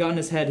got in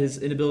his head his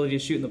inability to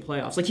shoot in the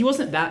playoffs. Like, he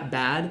wasn't that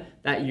bad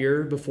that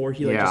year before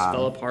he just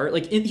fell apart.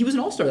 Like, he was an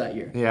all-star that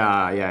year.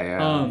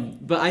 Yeah.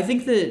 But I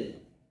think that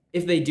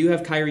if they do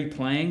have Kyrie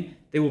playing,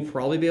 they will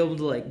probably be able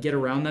to like get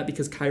around that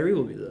because Kyrie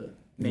will be the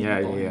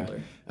main ball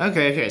handler.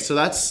 Okay. So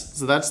that's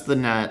the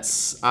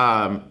Nets.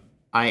 I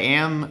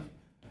am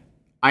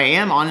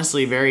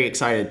honestly very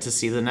excited to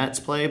see the Nets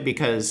play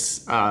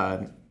because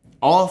Kevin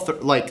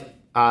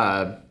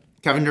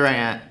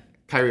Durant,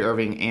 Kyrie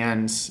Irving,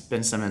 and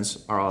Ben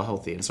Simmons are all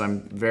healthy, and so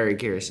I'm very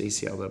curious to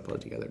see how they'll play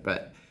together.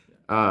 But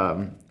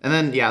and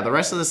then the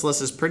rest of this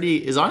list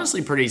is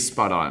honestly pretty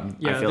spot on.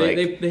 Yeah, I feel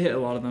they hit a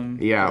lot of them.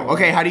 Yeah.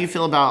 Okay. How do you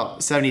feel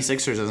about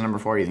 76ers as number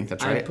 4? You think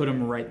that's right? I put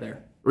them right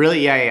there.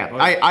 Really? Yeah.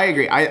 I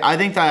agree. I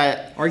think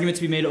that argument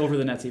to be made over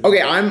the Nets. Even.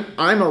 Okay,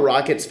 I'm a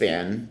Rockets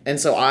fan, and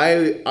so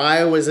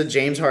I was a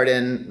James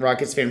Harden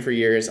Rockets fan for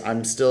years.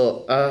 I'm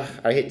still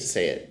I hate to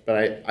say it,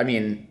 but I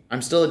mean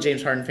I'm still a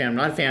James Harden fan. I'm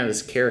not a fan of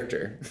this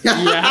character.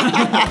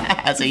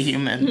 Yeah, as a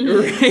human,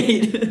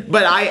 right?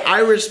 But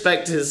I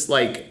respect his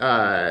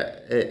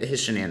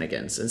his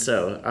shenanigans, and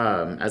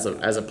so as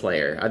a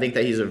player, I think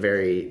that he's a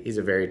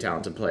very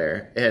talented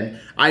player, and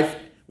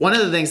one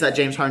of the things that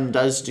James Harden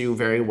does do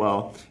very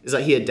well is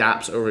that he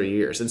adapts over the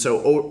years. And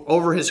so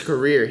over his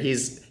career,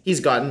 he's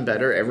gotten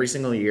better every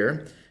single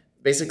year,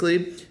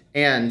 basically.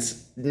 And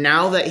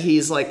now that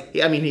he's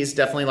he's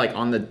definitely like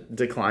on the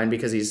decline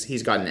because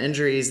he's gotten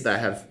injuries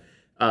that have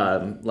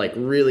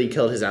really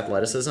killed his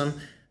athleticism.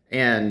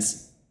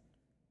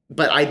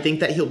 But I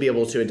think that he'll be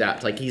able to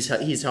adapt. Like, he's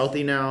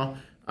healthy now.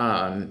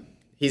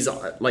 He's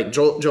like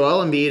Joel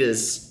Embiid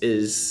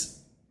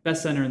is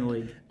best center in the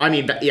league. I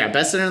mean,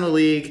 best center in the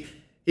league.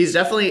 He's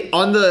definitely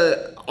on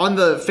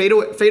the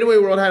Fadeaway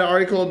World had an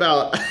article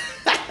about.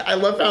 I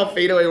love how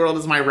Fadeaway World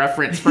is my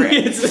reference for it.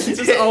 It's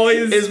just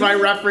always is my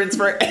reference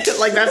for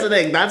like that's the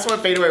thing. That's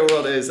what Fadeaway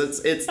World is.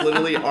 It's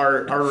literally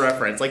our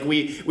reference. Like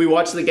we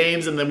watch the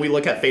games and then we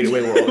look at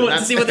Fadeaway World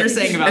and see what they're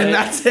saying about and it.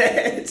 That's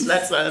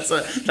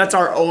it. That's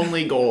our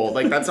only goal.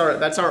 Like that's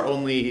our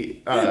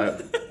only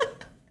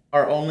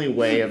our only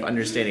way of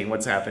understanding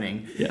what's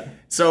happening. Yeah.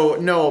 So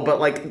no, but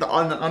like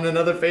on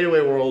another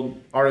Fadeaway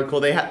World article,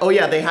 they had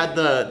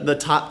the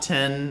top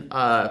 10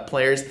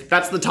 players.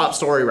 That's the top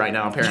story right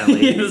now,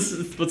 apparently.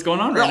 What's going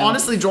on right now?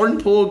 Honestly,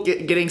 Jordan Poole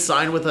getting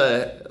signed with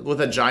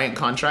a giant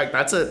contract.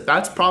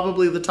 That's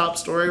probably the top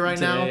story right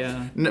now.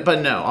 Yeah.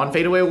 But no, on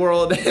Fadeaway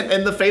World,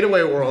 in the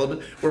Fadeaway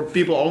World where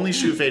people only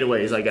shoot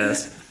fadeaways, I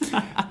guess.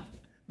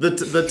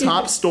 the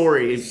top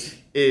story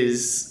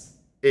is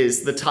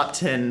the top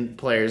 10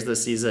 players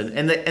this season,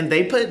 and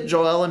they put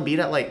Joel Embiid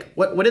at like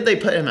what did they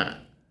put him at?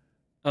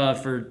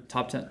 For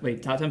top 10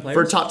 players?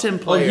 For top 10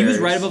 players. Oh, he was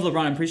right above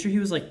LeBron. I'm pretty sure he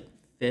was like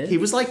 5th. He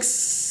was like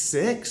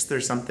 6th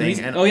or something.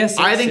 Sixth,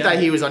 I think that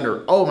he was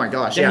under. Oh my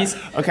gosh, yeah.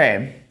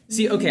 Okay.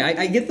 See, okay,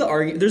 I get the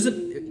argument.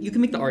 You can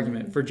make the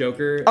argument for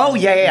Joker. Oh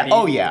yeah. Embiid.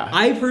 Oh yeah.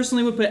 I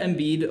personally would put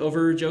Embiid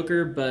over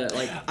Joker, but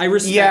like I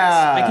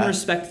can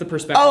respect the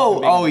perspective.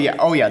 Oh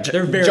yeah.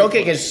 They're very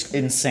Jokic close. is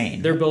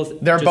insane. They're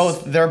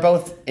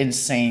both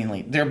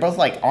insanely. They're both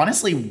like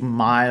honestly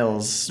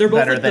miles both,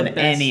 better like, than the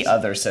best. any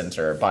other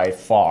center by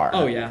far.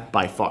 Oh yeah.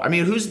 By far. I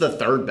mean, who's the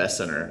third best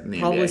center in the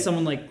Probably NBA?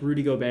 someone like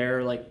Rudy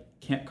Gobert, like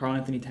Karl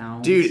Anthony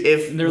Towns. Dude,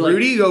 if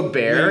Rudy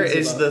Gobert leagues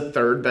is above. the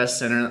third best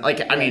center,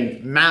 like, I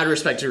mean, mad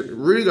respect to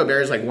Rudy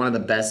Gobert is like one of the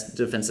best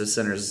defensive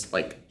centers,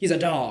 like, he's a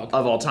dog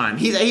of all time.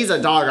 He's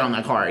a dog on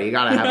the card. You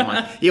gotta have him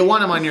on. You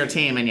want him on your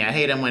team, and you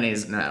hate him when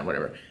he's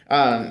whatever.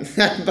 Well,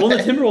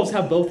 the Timberwolves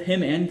have both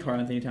him and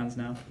Karl Anthony Towns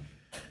now.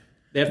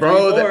 They have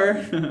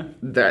 34.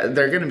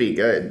 They're gonna be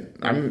good.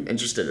 I'm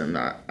interested in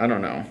that. I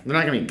don't know. They're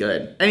not gonna be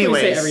good. Say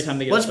Anyways, every time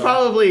they get let's a start.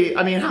 probably.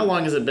 I mean, how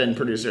long has it been,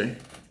 producer?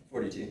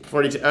 42.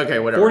 Okay,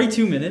 whatever.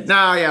 42 minutes.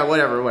 No, yeah,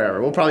 whatever.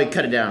 We'll probably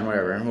cut it down,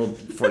 whatever, and we'll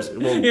force it.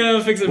 Yeah,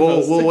 we'll fix it.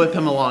 We'll whip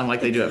him along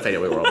like they do at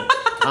Fadeaway World.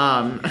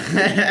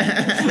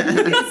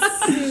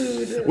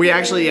 We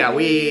actually,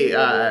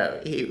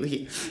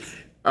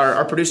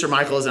 our producer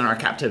Michael is in our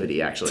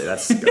captivity. Actually,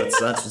 that's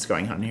what's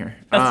going on here.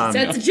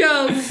 That's a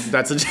joke.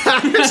 That's a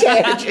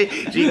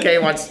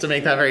GK wants to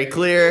make that very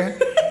clear.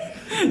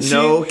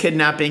 No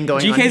kidnapping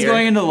going on here. GK's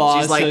going into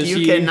law. She's like,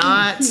 so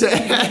cannot.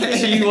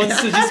 She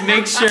wants to just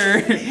make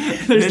sure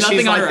there's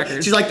nothing on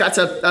record. She's like, that's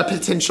a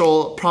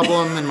potential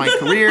problem in my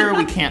career.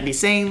 We can't be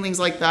saying things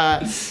like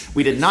that.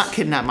 We did not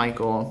kidnap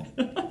Michael.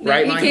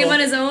 Right, Michael? He came on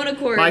his own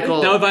accord.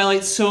 Michael, that would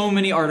violate so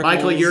many articles.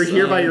 Michael, you're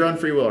here by your own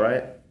free will,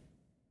 right?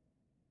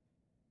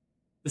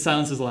 The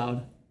silence is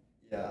loud.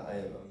 Yeah, I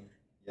am.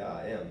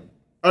 I am.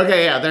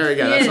 Okay, yeah, there we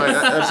go. Yes.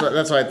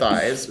 That's what I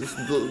thought.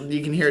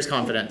 You can hear his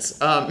confidence.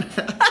 No.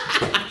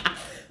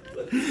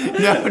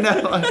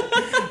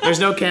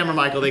 There's no camera,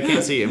 Michael. They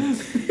can't see you.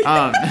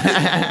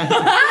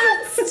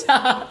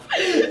 Stop.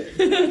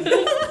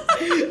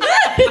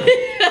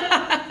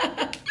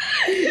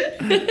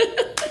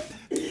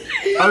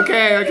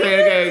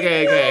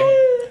 Okay.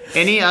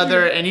 Any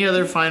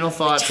other final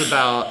thoughts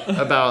about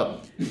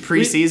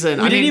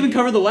preseason? We didn't even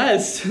cover the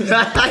West.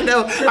 I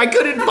know. I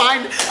couldn't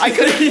find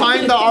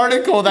the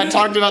article that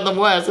talked about the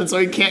West, and so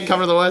we can't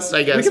cover the West,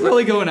 I guess. We could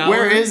probably go an hour.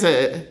 Where is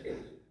it?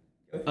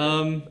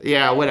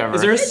 Yeah, whatever.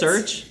 Is there a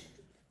search?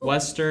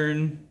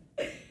 Western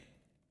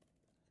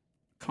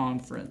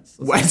Conference.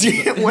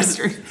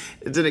 Western?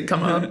 Did it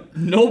come up?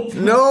 Nope.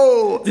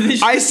 No. Did they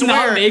just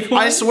not make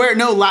one? I swear.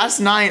 No. Last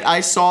night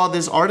I saw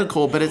this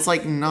article, but it's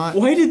like not.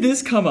 Why did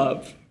this come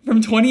up? From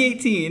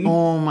 2018.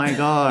 Oh my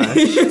gosh.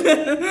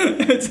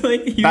 It's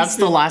like Houston. That's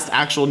the last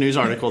actual news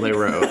article they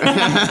wrote.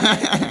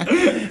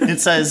 It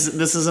says,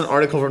 this is an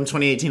article from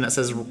 2018 that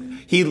says,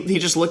 he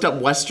just looked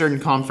up Western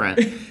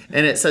Conference,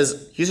 and it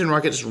says, Houston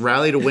Rockets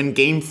rally to win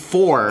Game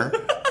 4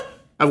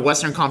 of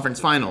Western Conference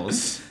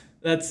Finals.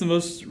 That's the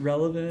most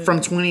relevant. From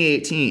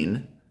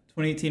 2018.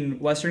 2018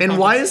 Western And Conference.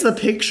 why is the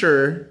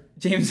picture...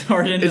 James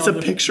Harden. It's a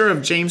picture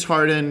of James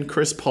Harden,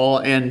 Chris Paul,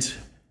 and...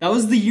 That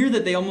was the year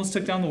that they almost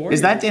took down the Warriors.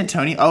 Is that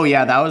D'Antoni? Oh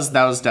yeah, that was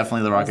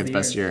definitely the Rockets'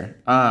 best year.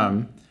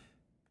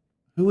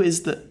 Who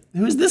is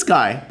this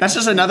guy? That's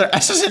just an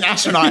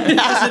astronaut.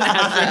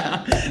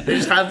 They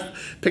just have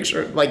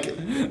picture like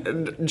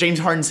James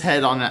Harden's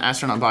head on an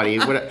astronaut body.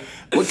 What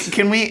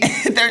can we?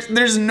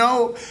 There's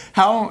no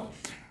how.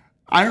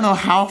 I don't know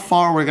how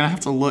far we're gonna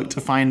have to look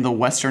to find the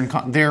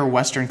their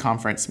Western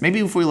Conference. Maybe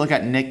if we look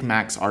at Nick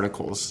Mack's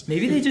articles.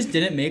 Maybe they just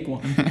didn't make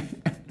one.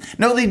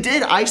 No, they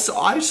did. I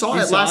saw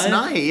it last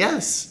night.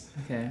 Yes.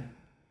 Okay.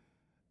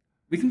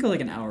 We can go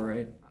like an hour,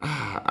 right?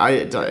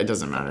 It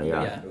doesn't matter.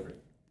 Yeah.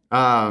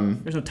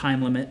 There's no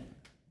time limit.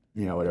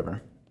 Yeah.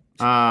 Whatever.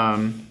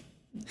 Whatever.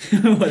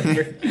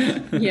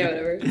 Yeah,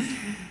 whatever.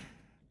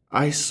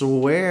 I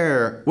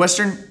swear,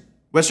 Western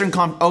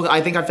Oh,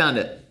 I think I found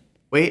it.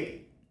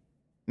 Wait.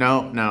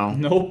 No.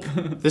 Nope.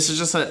 This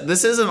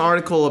is an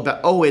article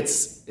about. Oh,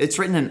 it's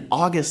written in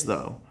August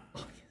though.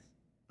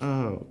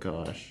 Oh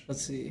gosh.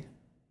 Let's see.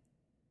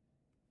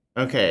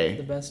 Okay.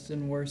 The best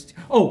and worst.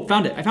 Oh,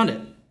 found it. I found it.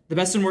 The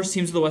best and worst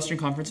teams of the Western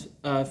Conference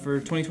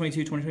for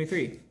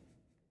 2022-2023.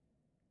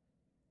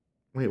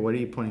 Wait, what are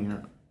you pointing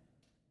out?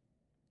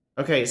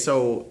 Okay,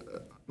 so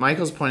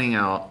Michael's pointing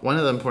out one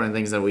of the important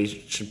things that we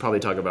should probably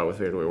talk about with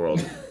Fadeaway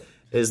World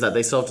is that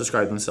they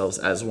self-describe themselves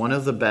as one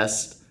of the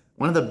best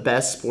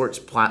sports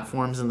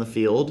platforms in the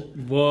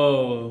field.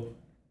 Whoa.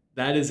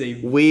 That is a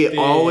We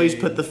always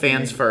put the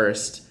fans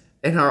first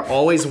and are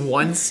always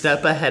one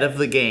step ahead of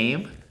the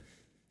game.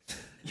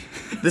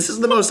 This is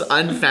the most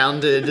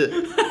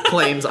unfounded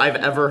claims I've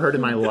ever heard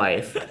in my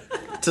life.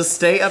 To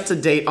stay up to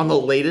date on the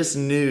latest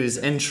news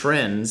and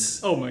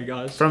trends Oh my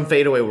gosh. from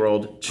Fadeaway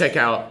World, check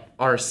out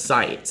our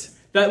site.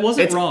 That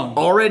wasn't It's wrong.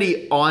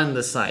 already on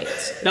the site.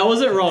 That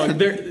wasn't wrong.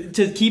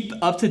 To keep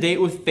up to date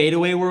with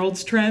Fadeaway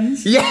World's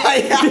trends. Yeah.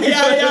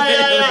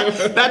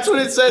 That's what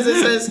it says.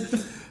 It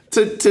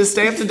says to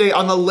stay up to date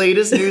on the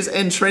latest news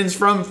and trends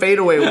from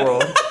Fadeaway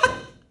World.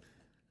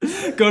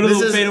 Go to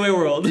the Fadeaway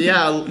World.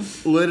 Yeah,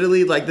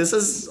 literally, like, this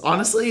is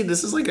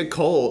like a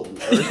cult.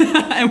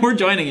 And we're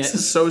joining it. This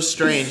is so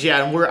strange.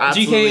 Yeah, and we're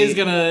absolutely GK is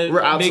gonna we're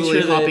absolutely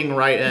make sure hopping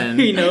right in.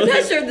 You know, I'm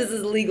not sure if this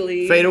is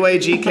legally. Fadeaway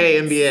GK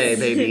NBA,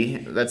 baby.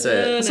 That's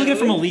it. let's look at it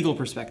from a legal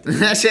perspective.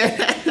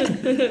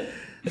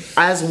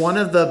 As one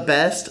of the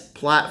best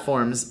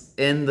platforms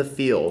in the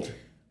field,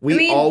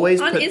 we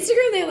always on put.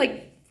 Instagram they have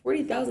like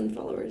 40,000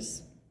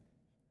 followers.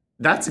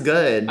 That's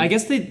good. I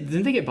guess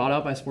didn't they get bought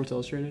out by Sports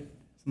Illustrated?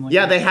 Like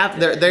yeah, that? they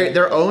have.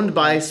 They're owned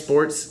by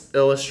Sports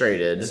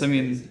Illustrated. So I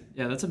mean,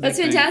 yeah, that's a big That's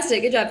thing.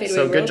 fantastic. Good job, Fadeaway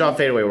So World. good job,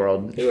 Fadeaway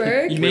World. Good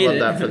work. You We made love it.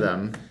 that for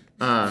them.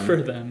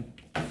 For them.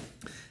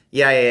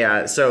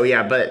 Yeah. So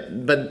yeah,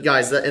 but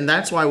guys, and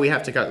that's why we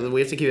have to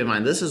keep in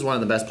mind this is one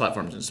of the best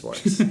platforms in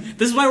sports.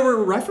 This is why we're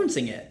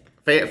referencing it.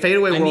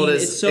 Fadeaway World mean,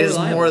 is it's so is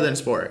reliable. more than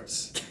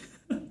sports.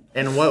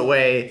 In what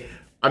way?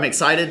 I'm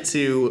excited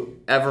to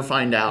ever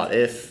find out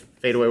if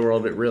Fadeaway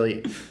World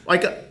really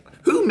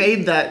who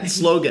made that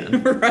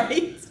slogan.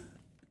 Right?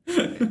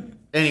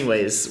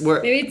 Anyways,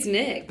 Maybe it's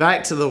Nick.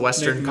 back to the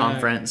Western Nick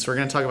Conference. We're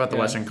gonna talk about the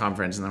Yeah. Western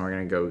Conference, and then we're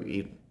gonna go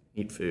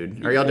eat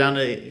food. Are y'all down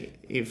to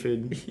eat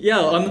food? Yeah,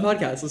 on the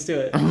podcast. Let's do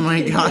it. Oh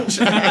my gosh!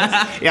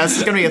 Yeah, this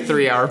is gonna be a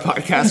 3-hour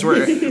podcast.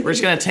 We're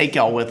just gonna take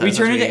y'all with us. We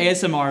turn as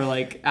into ASMR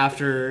like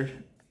after.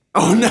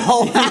 Oh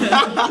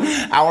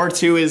no! Hour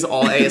 2 is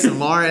all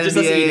ASMR. Just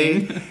us NBA.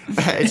 eating.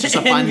 It's just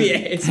a fun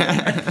NBA.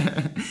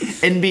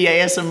 NBA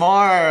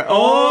ASMR.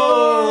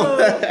 Oh.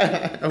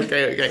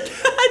 Okay.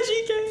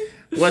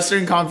 GK.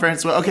 Western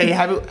Conference. Well, okay,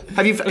 have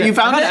you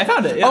found it? I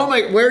found it. Yeah. Oh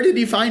my! Where did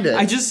you find it?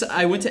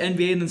 I went to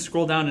NBA and then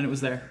scrolled down and it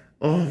was there.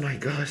 Oh my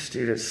gosh,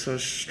 dude, it's so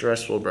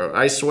stressful, bro.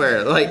 I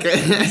swear, like.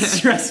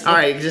 Stressful. All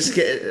right, just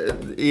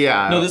get.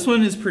 Yeah. No, this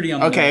one is pretty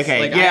on the Okay. list.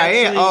 Like,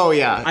 Yeah. Oh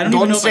yeah. I don't even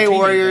Golden know if I State changed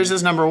Warriors anything.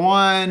 is number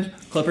 1.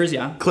 Clippers,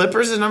 yeah.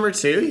 Clippers is number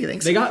 2. You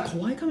think so? They got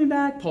Kawhi coming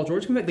back, Paul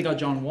George coming back. They got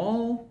John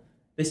Wall.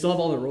 They still have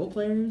all the role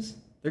players.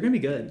 They're gonna be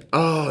good.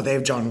 Oh, they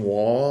have John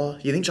Wall.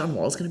 You think John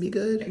Wall's gonna be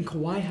good? And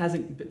Kawhi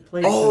hasn't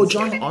played. Oh,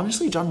 since-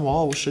 honestly, John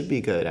Wall should be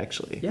good,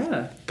 actually.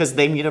 Yeah. Because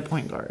they need a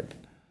point guard.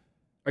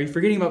 Are you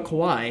forgetting about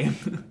Kawhi?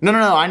 No,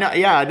 I know.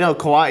 Yeah, no,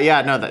 Kawhi.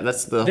 Yeah, no,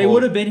 that's the They whole...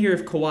 would have been here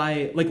if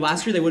Kawhi, like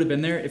last year, they would have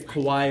been there if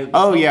Kawhi. Was Oh,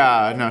 healthy.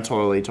 yeah. No,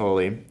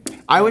 totally.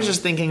 I was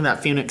just thinking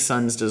that Phoenix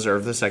Suns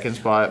deserve the second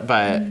spot,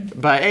 but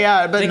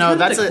yeah, but They no, kinda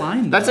that's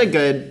declined, that's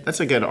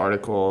though. a good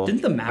article.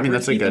 Didn't the Mavericks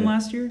that's beat them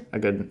last year? A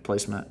good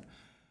placement.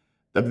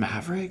 The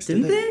Mavericks?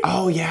 Didn't they?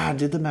 Oh yeah,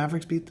 did the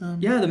Mavericks beat them?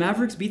 Yeah, the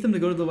Mavericks beat them to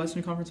go to the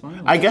Western Conference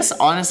Finals. I guess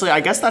honestly,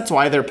 that's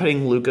why they're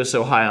putting Luka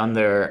so high on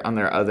their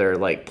other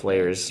like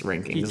players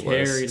rankings He list.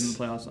 carried in the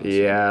playoffs last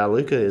year. Yeah,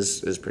 Luka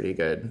is pretty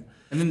good.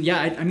 And then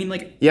I mean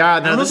like Yeah, I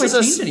no, don't know this if I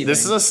is changed anything.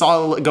 this is a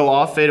solid go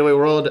off Fadeaway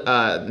World.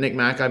 Nick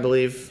Mack, I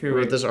believe, Here,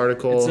 wrote wait. this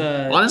article.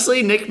 It's,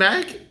 Honestly, Nick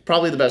Mack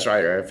probably the best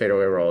writer at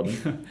Fadeaway World.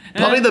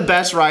 Probably the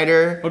best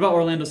writer. What about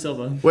Orlando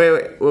Silva?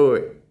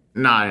 Wait.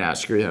 Nah,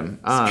 screw him.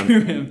 Screw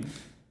him.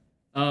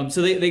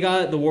 So they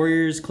got the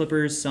Warriors,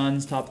 Clippers,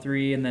 Suns top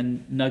 3, and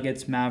then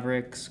Nuggets,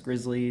 Mavericks,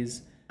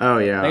 Grizzlies. Oh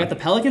yeah. They got the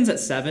Pelicans at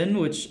 7,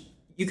 which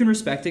you can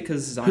respect it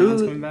because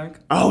Zion's coming back.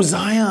 Oh,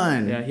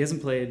 Zion. Yeah, he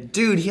hasn't played.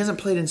 Dude, he hasn't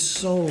played in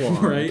so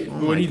long. Right? Oh But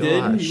when my he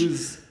did, gosh. he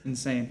was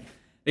insane.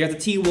 They got the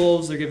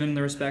T-Wolves. They're giving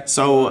the respect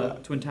So to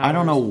Twin Towers. I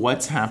don't know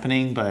what's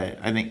happening, but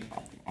I think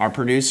our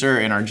producer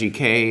and our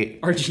GK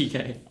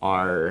RGK.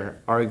 are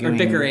arguing.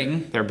 They're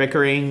bickering. They're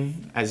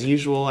bickering as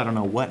usual. I don't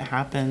know what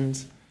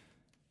happened,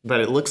 but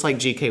it looks like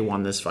GK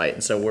won this fight,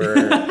 and so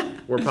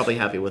we're probably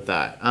happy with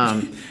that.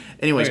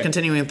 Anyways, Okay.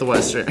 continuing with the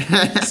Western.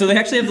 So they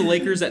actually have the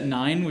Lakers at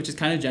 9, which is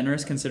kind of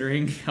generous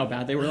considering how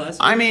bad they were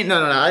last year. I mean,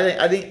 no.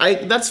 I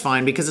think that's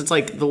fine because it's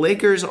like the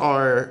Lakers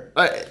are.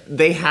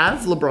 They have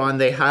LeBron.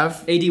 They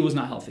have. AD was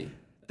not healthy.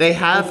 They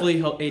have. Hopefully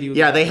AD was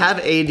Yeah, they have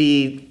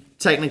AD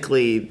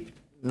technically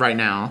right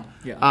now.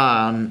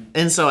 Yeah.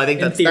 And so I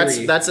think In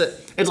theory. that's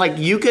it. It's like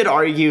you could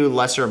argue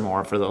less or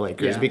more for the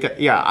Lakers Yeah. because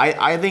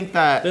I think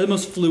that. They're the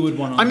most fluid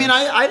one on I mean,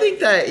 this. I think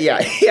that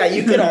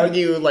you could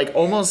argue like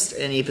almost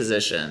any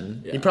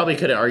position. Yeah. You probably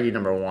couldn't argue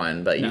number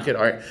 1, but you No.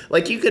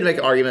 could you could make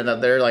an argument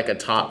that they're like a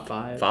top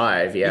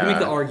five. Yeah, You can make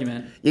the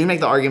argument. You can make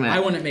the argument. I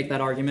wouldn't make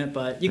that argument,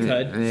 but you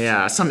could.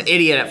 Yeah, some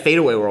idiot at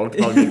Fadeaway World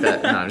could probably make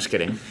that. No, I'm just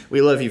kidding.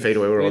 We love you,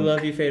 Fadeaway We World.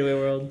 love you, Fadeaway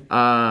World.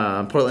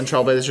 Portland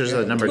Trailblazers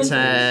at number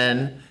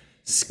 10.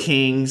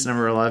 Kings,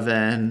 number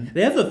 11.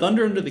 They have the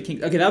Thunder under the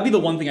Kings. Okay, that would be the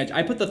one thing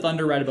I put the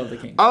Thunder right above the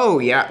Kings. Oh,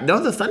 yeah.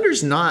 No, the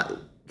Thunder's not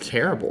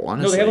terrible,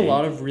 honestly. No, they have a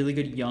lot of really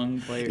good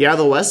young players. Yeah,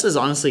 the West is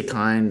honestly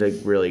kind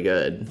of really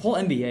good. The whole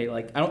NBA,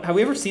 like, have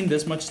we ever seen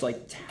this much,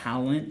 like,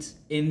 talent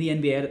in the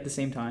NBA at the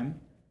same time?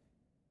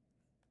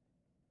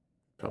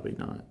 Probably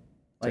not.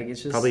 Like,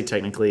 it's just... Probably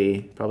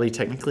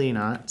technically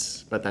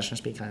not, but that's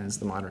just because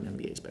the modern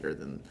NBA is better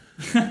than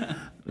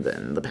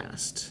the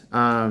past.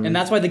 And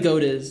that's why the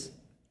GOAT is...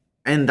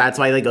 And that's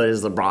why they go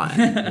to LeBron.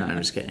 No, I'm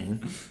just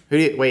kidding. Who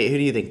do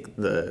you think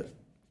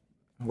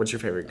what's your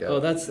favorite GOAT? Oh,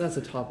 that's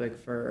a topic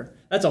for...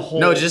 That's a whole...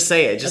 No, just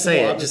say it. Just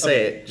say it. Just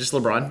say it. Just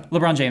LeBron.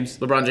 LeBron James.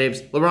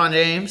 LeBron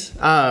James.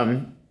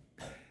 And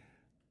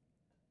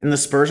the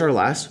Spurs are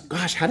last.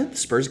 Gosh, how did the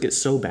Spurs get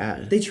so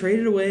bad? They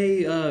traded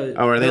away...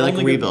 are they like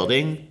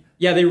rebuilding?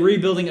 Yeah, they're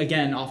rebuilding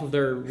again off of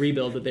their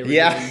rebuild that they were doing.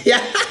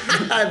 Yeah.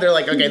 They're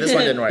like, okay, this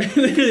one didn't work.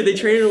 They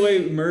traded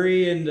away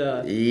Murray and...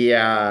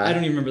 yeah. I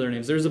don't even remember their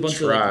names. There's a bunch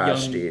of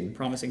like, young,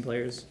 promising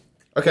players.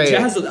 Okay.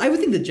 Jazz, I would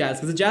think the Jazz,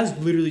 because the Jazz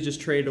literally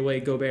just traded away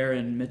Gobert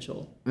and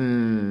Mitchell.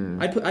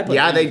 I put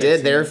yeah, they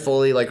did. They're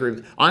fully like...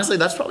 honestly,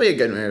 that's probably a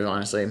good move,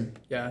 honestly.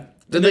 Yeah.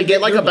 Did they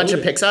get like a bunch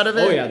of picks out of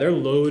it? Oh, yeah, they're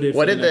loaded.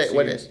 What did they...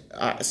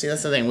 see,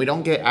 that's the thing. We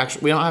don't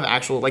have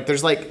actual... Like,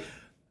 there's like...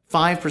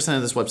 5%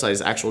 of this website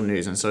is actual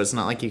news, and so it's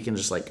not like you can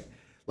just like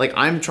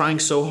I'm trying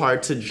so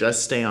hard to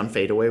just stay on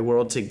Fadeaway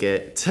World to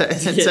get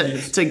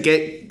to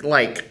get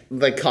like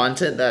the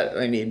content that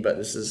I need, but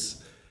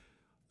it's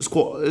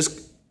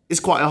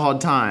quite a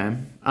hard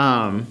time.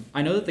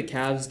 I know that the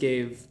Cavs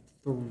gave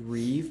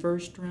 3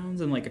 first rounds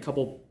and like a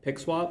couple pick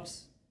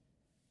swaps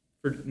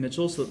for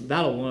Mitchell, so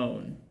that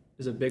alone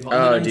is a big haul.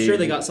 I'm sure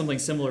they got something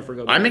similar for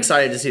Gobert. I'm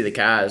excited to see the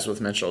Cavs with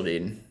Mitchell,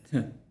 dude.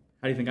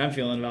 How do you think I'm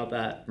feeling about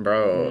that?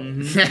 Bro.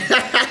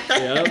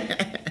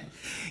 Yep.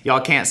 Y'all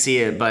can't see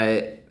it,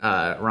 but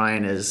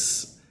Ryan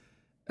is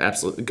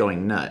absolutely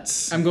going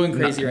nuts. I'm going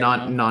crazy right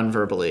now.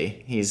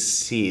 Non-verbally.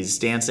 He's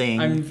dancing.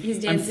 I'm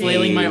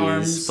flailing my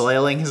arms. He's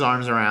flailing his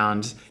arms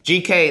around.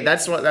 GK,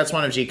 that's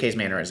one of GK's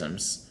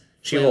mannerisms.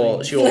 She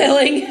will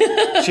flailing.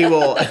 She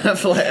will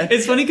flail.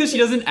 It's funny because she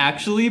doesn't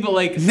actually, but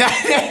like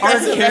our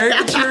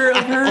caricature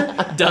of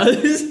her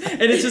does,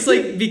 and it's just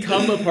like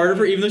become a part of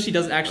her, even though she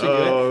doesn't actually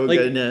do it. Oh Like,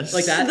 goodness!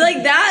 Like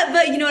that,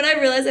 but you know what I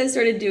realized I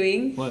started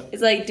doing? What?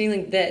 It's like doing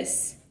like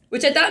this,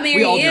 which I thought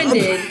Mary all Ann do.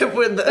 did.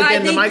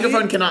 Again, the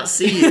microphone cannot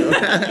see you.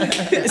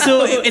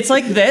 So it's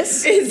like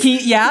this.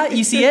 Yeah,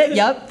 you see it.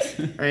 Yep.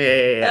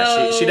 Yeah.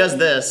 Oh. She does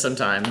this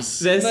sometimes.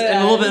 This But, and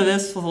a little bit of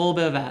this, a little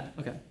bit of that.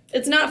 Okay.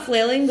 It's not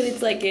flailing, but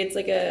it's like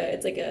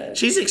a.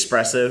 She's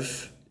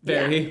expressive,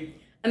 Very. Yeah.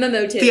 I'm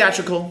emotive.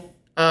 theatrical.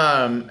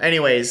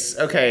 Anyways,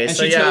 okay, And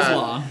so she chose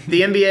law.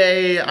 The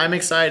NBA. I'm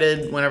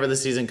excited whenever the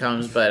season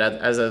comes, but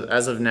as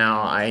of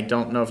now, I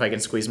don't know if I can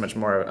squeeze much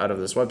more out of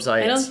this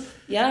website. I don't.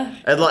 Yeah.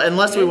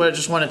 Unless we would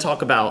just want to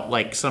talk about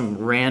like some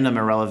random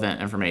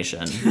irrelevant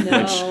information.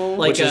 No.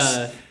 Like Which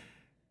is-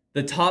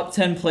 the top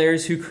 10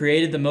 players who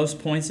created the most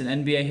points in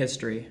NBA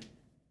history.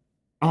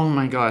 Oh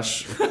my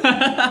gosh.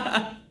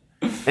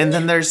 And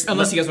then there's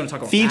Unless you guys want to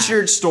talk about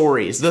featured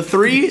stories.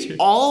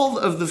 All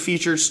of the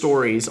featured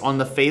stories on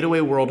the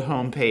Fadeaway World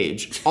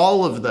homepage,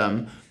 all of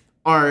them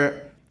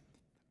are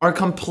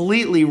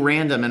completely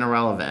random and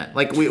irrelevant.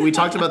 Like we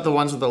talked about the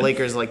ones with the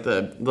Lakers, like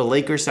the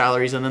Lakers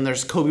salaries, and then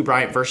there's Kobe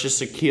Bryant versus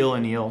Shaquille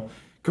O'Neal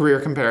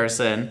career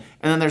comparison,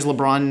 and then there's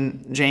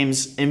LeBron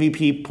James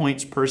MVP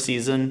points per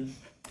season.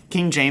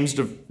 King James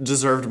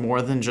deserved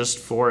more than just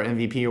 4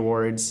 MVP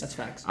awards. That's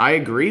facts. I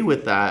agree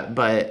with that,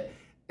 but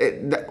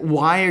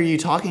why are you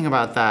talking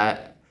about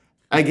that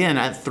again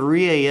at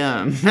 3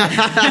 a.m.?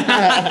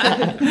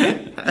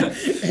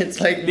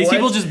 It's like These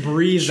people just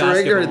breathe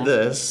triggered basketball.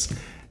 this.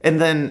 And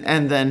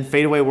then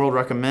Fadeaway World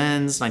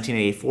recommends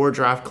 1984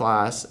 draft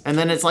class. And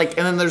then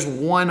there's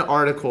one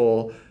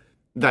article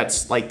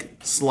that's like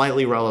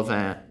slightly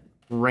relevant,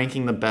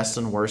 ranking the best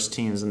and worst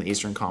teams in the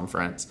Eastern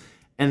Conference.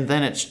 And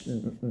then it's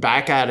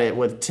back at it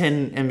with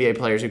 10 NBA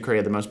players who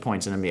created the most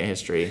points in NBA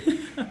history.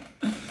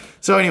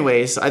 So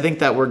anyways, I think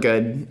that we're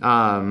good.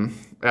 I'm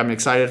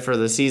excited for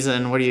the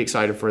season. What are you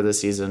excited for this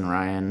season,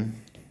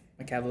 Ryan?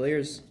 My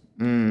Cavaliers.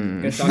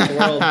 Gonna shock the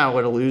world.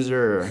 What a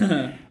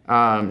loser.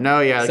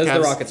 No, yeah. Says Cavs,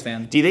 the Rockets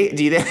fan. Do you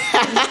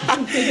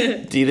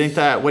think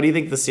that? What do you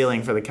think the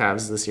ceiling for the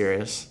Cavs this year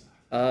is?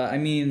 I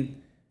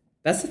mean,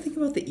 that's the thing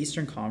about the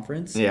Eastern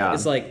Conference. Yeah.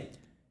 It's like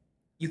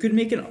you could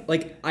make it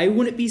like I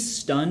wouldn't be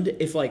stunned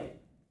if like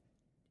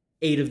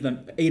 8 of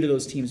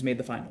those teams made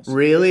the finals.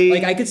 Really?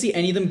 Like I could see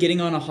any of them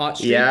getting on a hot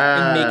streak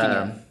Yeah. and making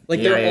it.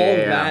 Like Yeah, they're all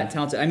yeah. that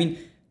talented. I mean,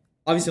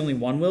 obviously only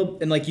one will,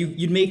 and like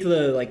you'd make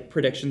the like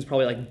predictions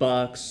probably like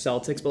Bucks,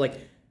 Celtics, but like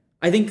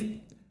I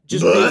think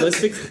just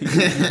realistically,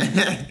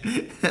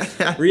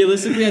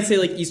 I'd say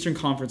like Eastern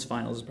Conference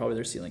Finals is probably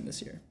their ceiling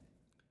this year.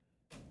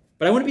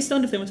 But I wouldn't be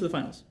stunned if they went to the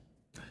finals.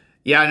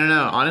 Yeah, I don't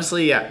know.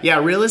 Honestly, yeah.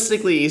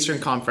 Realistically, Eastern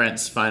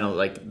Conference final,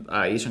 like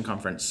Eastern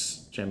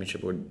Conference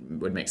championship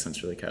would make sense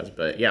for the Cavs.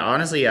 But yeah,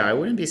 honestly, I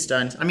wouldn't be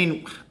stunned. I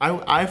mean,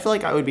 I feel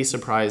like I would be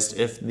surprised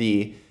if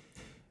the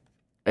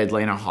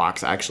Atlanta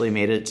Hawks actually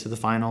made it to the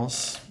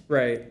finals.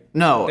 Right.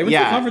 No, They went to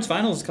the conference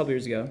finals a couple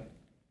years ago.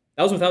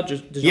 That was without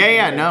just.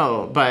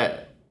 No,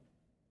 but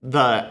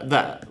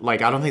the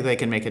like I don't think they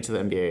can make it to the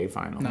NBA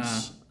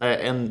finals. Nah.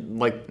 And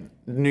like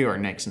New York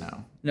Knicks,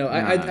 no. No,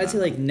 I'd say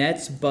like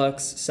Nets,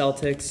 Bucks,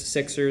 Celtics,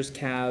 Sixers,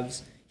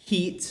 Cavs,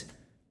 Heat.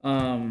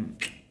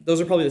 Those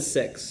are probably the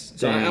 6.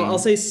 So I'll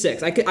say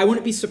 6. I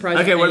wouldn't be surprised.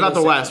 Okay, what about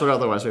the West? We What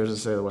about the West? We're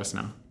just say the West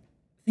now.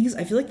 thing is,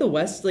 I feel like the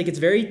West, like it's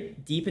very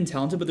deep and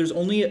talented, but there's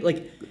only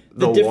like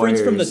the The difference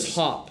from the Warriors.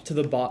 top to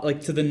the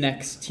like to the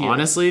next tier.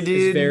 Honestly, dude,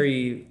 is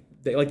very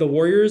like the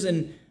Warriors,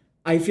 and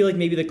I feel like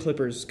maybe the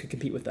Clippers could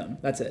compete with them.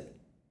 That's it.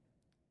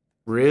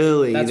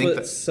 Really? That's you think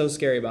what's so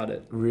scary about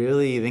it.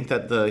 Really? You think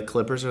that the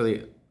Clippers are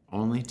the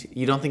only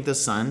you don't think the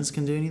Suns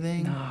can do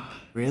anything? Nah.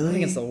 Really? I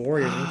think it's the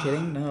Warriors. Are you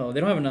kidding? No, they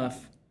don't have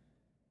enough.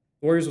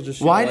 Warriors will just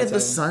shoot Why the did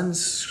lights the out of them.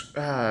 Suns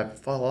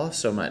fall off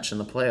so much in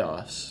the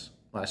playoffs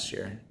last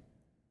year?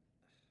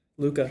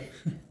 Luka.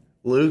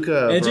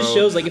 Luka, And it just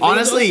shows like if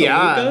honestly, they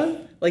yeah.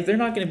 Luka, like they're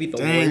not gonna beat the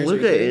Dang, Warriors. Are you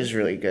Luka kidding? is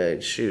really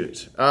good.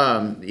 Shoot.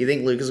 You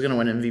think Luka's gonna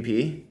win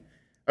MVP?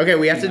 Okay,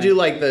 we have to do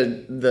like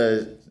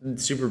the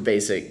super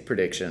basic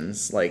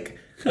predictions. Like,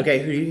 okay,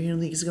 who do you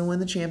think is gonna win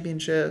the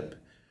championship?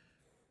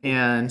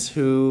 And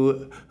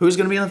who's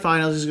gonna be in the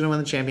finals? Who's gonna win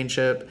the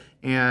championship?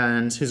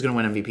 And who's gonna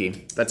win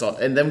MVP? That's all.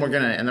 And then we're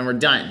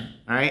done.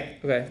 All right.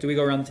 Okay, do we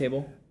go around the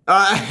table?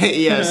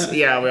 Yes.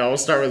 Yeah. We all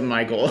start with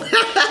Michael. All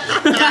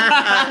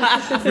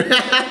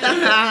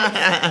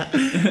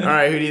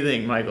right. Who do you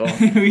think, Michael?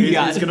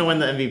 Who's gonna win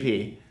the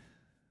MVP?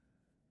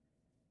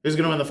 Who's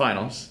gonna win the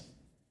finals?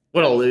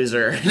 What a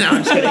loser! No,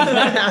 I'm kidding.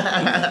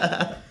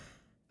 I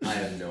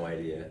have no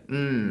idea.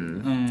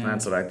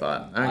 That's what I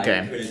thought. I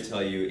Okay. couldn't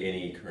tell you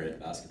any current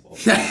basketball.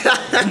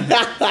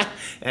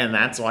 And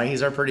that's why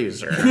he's our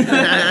producer.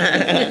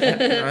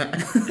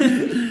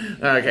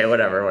 Okay,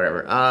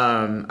 whatever.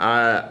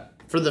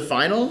 For the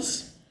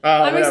finals,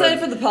 I'm excited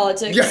for the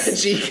politics.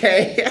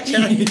 GK.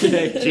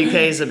 GK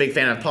is a big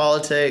fan of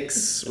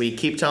politics. We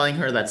keep telling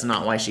her that's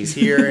not why she's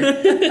here.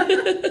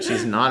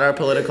 She's not our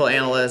political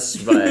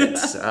analyst, but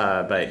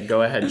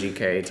go ahead,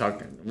 GK.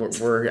 Talk.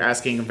 We're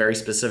asking a very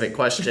specific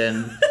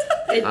question.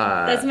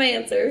 That's my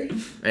answer.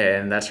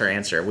 And that's her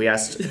answer. We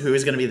asked who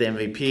is going to be the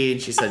MVP,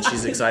 and she said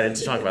she's excited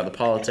to talk about the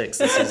politics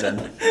this season.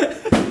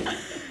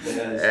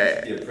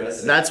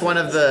 That's one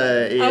of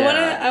the.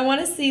 Yeah. I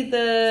want to see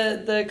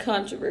the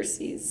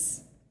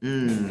controversies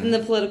in the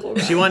political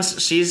realm. She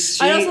wants.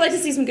 I'd also like to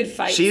see some good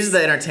fights. She's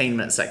the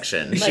entertainment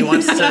section. She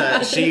wants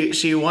to.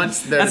 She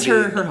wants there. That's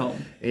to be, her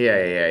home.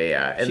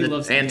 Yeah. And She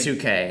loves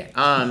 2K.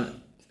 And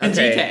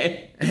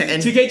Okay.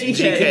 GK. 2K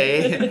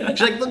GK.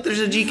 She's like, look, there's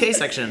a GK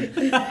section.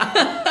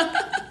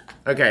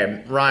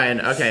 Okay,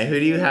 Ryan. Okay, who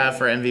do you have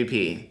for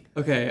MVP?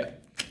 Okay.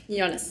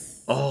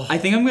 Giannis. Oh, I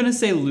think I'm gonna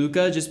say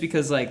Luka just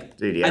because like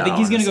Dude, yeah, I think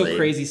he's gonna honestly. go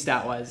crazy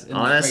stat wise.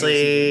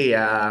 honestly,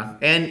 yeah.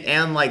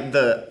 And like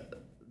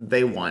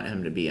they want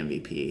him to be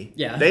MVP.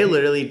 Yeah. They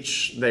literally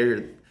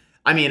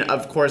I mean,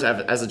 of course,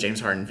 as a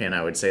James Harden fan,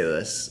 I would say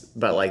this,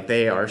 but like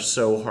they are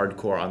so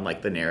hardcore on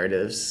like the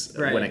narratives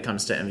Right. when it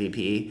comes to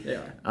MVP.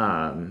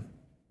 Yeah.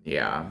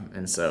 Yeah,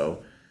 and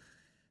so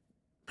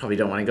probably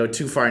don't want to go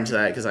too far into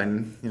that because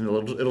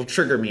it'll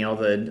trigger me all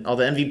the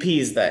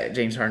MVPs that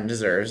James Harden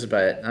deserves.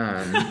 But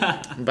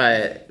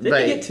Did he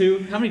get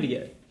 2? How many did he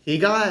get? he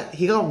got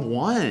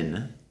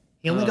 1.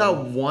 He only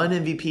got 1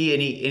 MVP,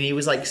 and he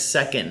was like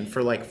second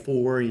for like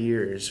 4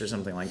 years or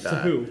something like that. To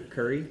who?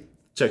 Curry?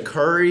 To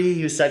Curry,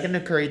 he was second to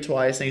Curry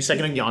twice, and he was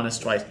second to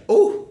Giannis twice.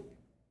 Oh,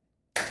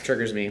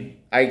 triggers me.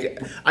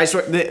 I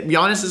swear,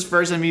 Giannis's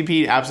first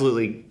MVP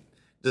absolutely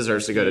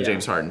deserves to go to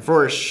James Harden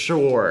for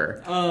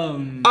sure.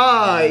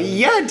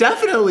 Yeah,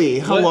 definitely.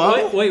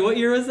 Hello. Wait, what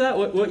year was that?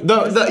 What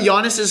The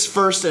Giannis's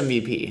first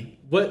MVP.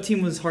 what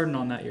team was Harden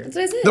on that year? That's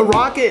what I said. The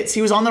Rockets.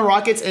 He was on the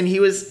Rockets, and he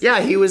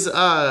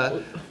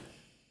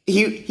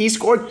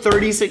scored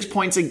 36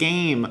 points a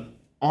game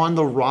on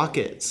the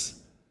Rockets.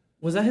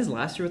 Was that his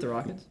last year with the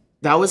Rockets?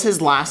 That was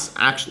his last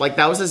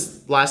that was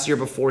his last year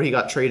before he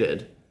got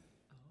traded.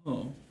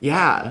 Oh.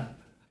 Yeah.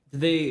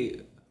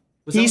 He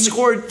He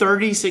scored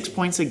 36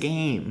 points a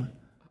game.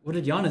 What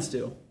did Giannis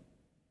do?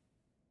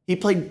 He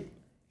played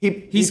he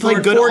played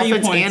scored good 40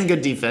 offense points. and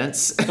good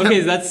defense.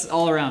 Okay, that's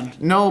all around.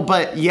 No,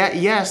 but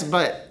yes,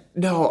 but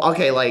no.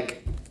 Okay,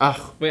 like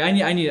Wait, I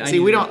need. see,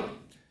 we don't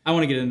I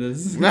want to get into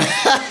this.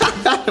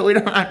 we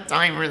don't have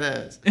time for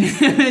this.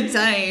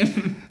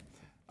 Time.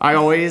 I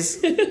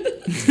always see,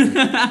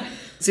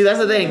 that's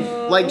the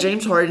thing. Like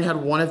James Harden had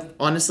one of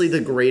honestly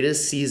the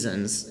greatest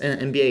seasons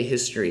in NBA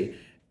history,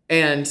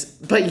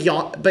 but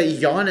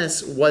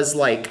Giannis was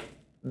like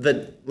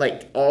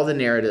all the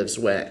narratives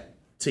went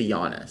to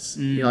Giannis.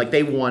 You know, like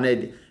they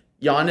wanted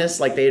Giannis,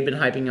 like they had been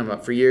hyping him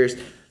up for years.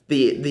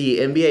 The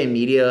NBA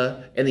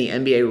media and the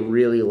NBA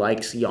really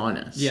likes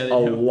Giannis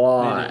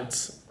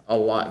a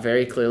lot,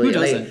 very clearly. Who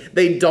doesn't?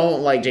 They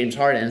don't like James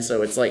Harden,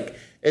 so it's like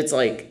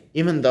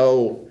even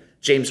though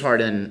James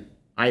Harden,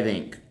 I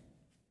think,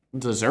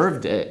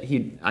 deserved it.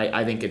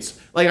 I think it's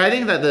like I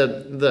think that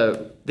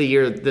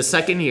the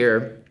second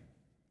year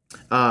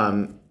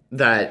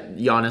that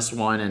Giannis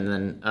won and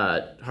then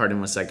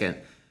Harden was second.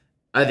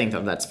 I think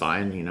that's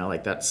fine. You know,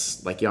 like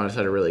that's like Giannis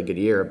had a really good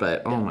year,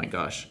 but oh my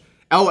gosh.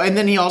 Oh, and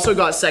then he also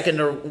got second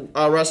to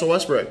Russell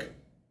Westbrook.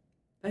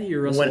 That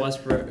year,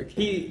 Westbrook.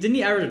 Didn't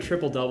he average a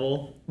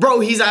triple-double? Bro,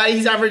 he's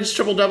averaged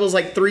triple-doubles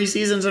like 3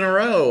 seasons in a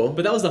row.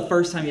 But that was the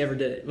first time he ever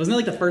did it. Wasn't it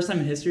like the first time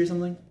in history or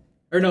something?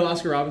 Or no,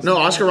 Oscar Robertson? No,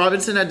 Oscar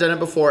Robertson had done it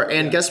before,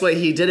 and guess what?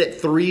 He did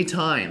it 3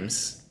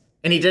 times.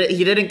 And he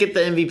didn't get the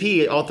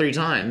MVP all 3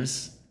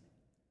 times.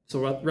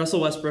 So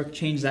Russell Westbrook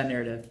changed that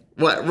narrative.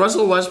 What?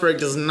 Russell Westbrook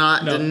did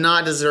not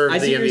deserve the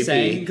MVP. I see what you're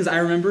saying, because I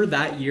remember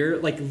that year,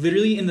 like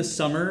literally in the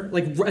summer,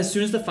 like as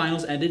soon as the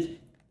finals ended,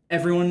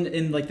 everyone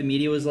in like the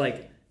media was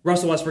like,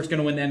 Russell Westbrook's going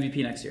to win the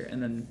MVP next year,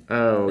 and then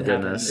goodness,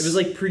 happened. It was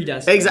like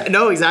predestined.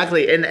 No,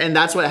 exactly, and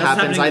that's what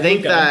happens. I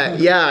think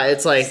that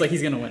it's like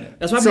he's going to win it.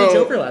 That's why I played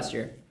Joker last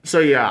year. So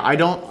yeah, I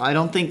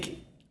think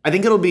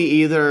it'll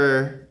be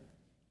either.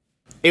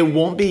 It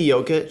won't be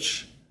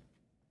Jokic,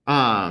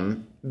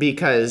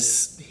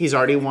 because he's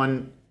already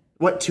won.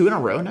 What, 2 in a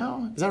row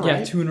now? Is that right?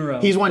 Yeah, 2 in a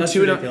row. He's won That's 2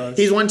 ridiculous.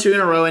 He's won 2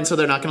 in a row, and so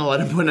they're not going to let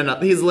him win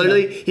another. He's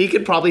literally he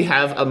could probably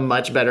have a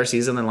much better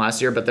season than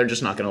last year, but they're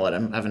just not going to let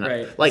him have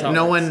another. Right. Like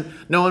no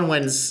one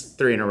wins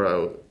 3 in a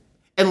row,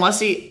 unless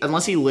he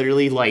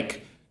literally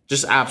like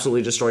just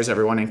absolutely destroys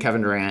everyone, and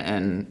Kevin Durant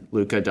and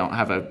Luka don't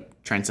have a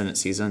transcendent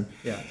season.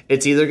 Yeah,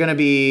 it's either going to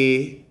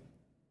be,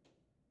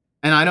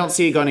 and I don't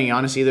see it going to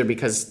Giannis either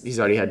because he's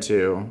already had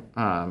 2.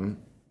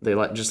 They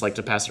just like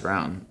to pass it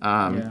around.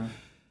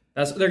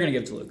 They're going to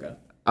give it to Luka.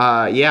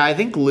 I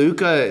think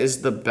Luka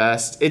is the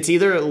best. It's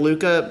either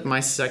Luka,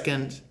 my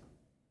second.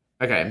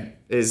 Okay,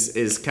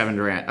 is Kevin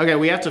Durant. Okay,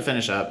 we have to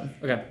finish up.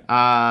 Okay.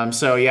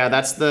 So yeah,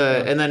 that's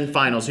and then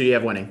finals. Who do you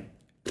have winning?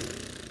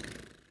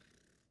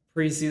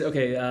 Preseason.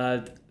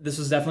 Okay. This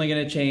was definitely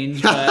going to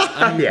change, but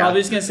I'm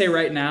probably just going to say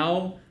right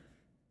now.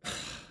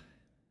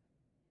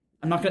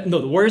 I'm not gonna. No,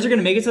 the Warriors are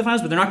gonna make it to the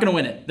finals, but they're not gonna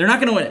win it. They're not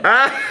gonna win it.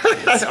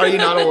 Are you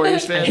not a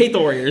Warriors fan? I hate the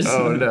Warriors.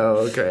 Oh no.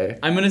 Okay.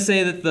 I'm gonna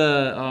say that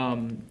the. I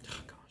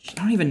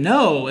don't even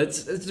know.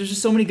 There's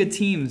just so many good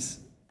teams.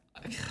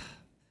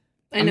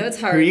 I know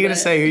it's hard. Who are you gonna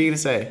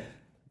say?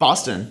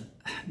 Boston.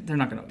 They're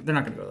not gonna go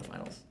to the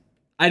finals.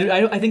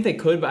 I think they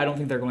could, but I don't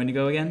think they're going to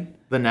go again.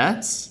 The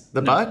Nets.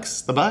 The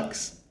Bucks. The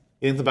Bucks.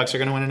 You think the Bucks are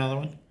gonna win another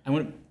one?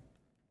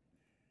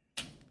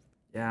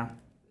 Yeah.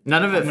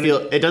 None of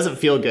it doesn't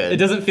feel good. It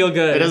doesn't feel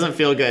good. It doesn't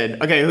feel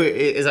good. Okay, who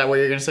is that? What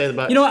you're gonna say? The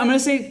Bucks? You know what? I'm gonna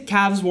say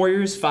Cavs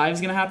Warriors 5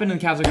 is gonna happen,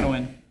 and the Cavs are gonna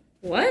win.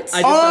 What?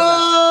 I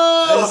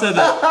just said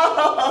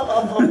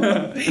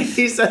that.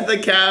 He said the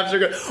Cavs are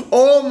good.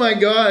 Oh my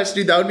gosh,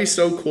 dude, that would be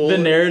so cool. The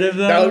narrative,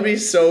 though. That would be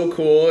so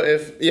cool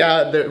if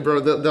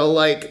they'll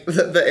like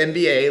the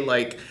NBA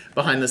like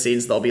behind the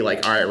scenes they'll be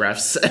like, all right,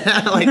 refs,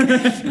 like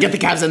get the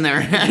Cavs in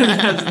there.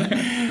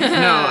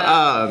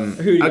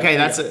 No, okay,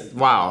 that's it.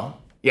 Wow.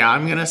 Yeah,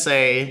 I'm gonna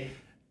say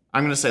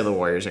the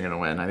Warriors are gonna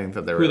win. I think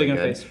that they're really good.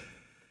 Who are they gonna face?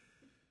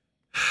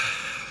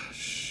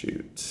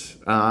 Shoot.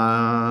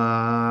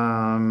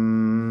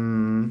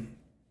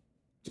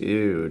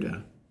 Dude.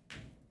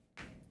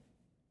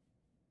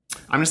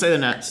 I'm gonna say the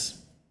Nets.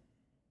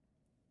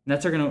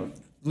 Nets are gonna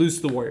lose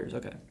to the Warriors.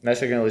 Okay.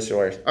 Nets are gonna lose to the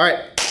Warriors. All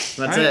right.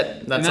 That's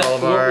it. That's all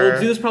of our.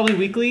 We'll do this probably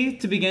weekly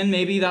to begin.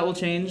 Maybe that will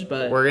change,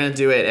 but we're gonna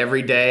do it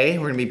every day.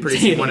 We're gonna be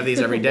producing one of these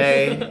every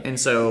day, and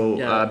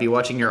so be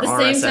watching your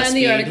RSS same time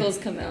feed. the articles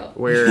come out.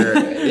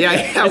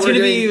 It's gonna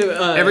be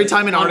every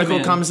time an article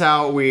comes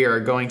out, we are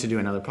going to do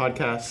another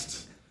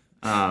podcast.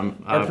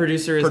 Our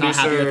producer is not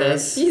happy with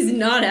us. He's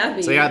not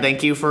happy. So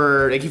thank you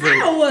for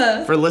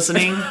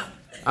listening.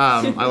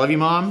 I love you,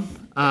 Mom.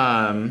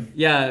 Do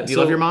you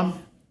love your mom?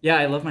 Yeah,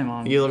 I love my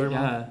mom. You love your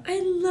mom? I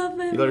love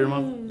my mom. You love your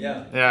mom?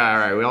 Yeah. Yeah, all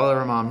right. We all love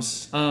our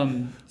moms.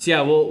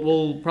 So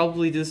we'll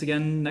probably do this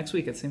again next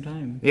week at the same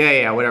time.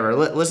 Yeah, whatever.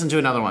 Listen to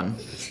another one.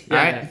 All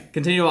right? Yeah.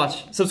 Continue to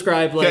watch.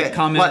 Subscribe,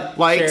 comment,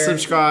 like, share.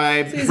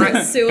 Subscribe.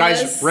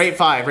 Guys, rate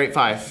 5. Rate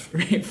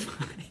 5.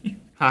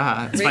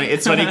 Haha, it's funny.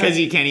 It's funny because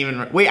you can't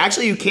even... Wait,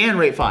 actually, you can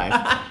rate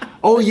 5.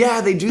 Oh,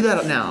 yeah, they do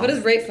that now. What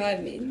does rate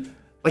 5 mean?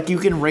 Like, you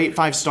can rate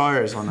 5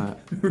 stars on that.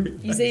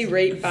 You say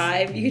rate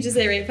 5? You could just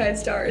say rate 5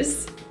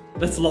 stars.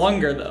 That's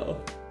longer,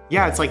 though.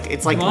 Yeah, it's like...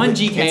 Come on,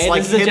 GK. It's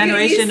like this is a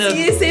generation of...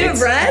 You say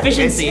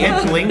efficiency.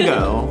 It's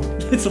lingo.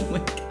 It's a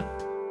lingo.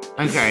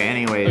 Okay,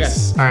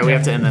 anyways. Okay. All right, we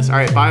have to end this. All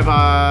right, bye-bye.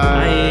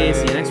 Bye.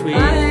 See you next week.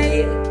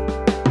 Bye.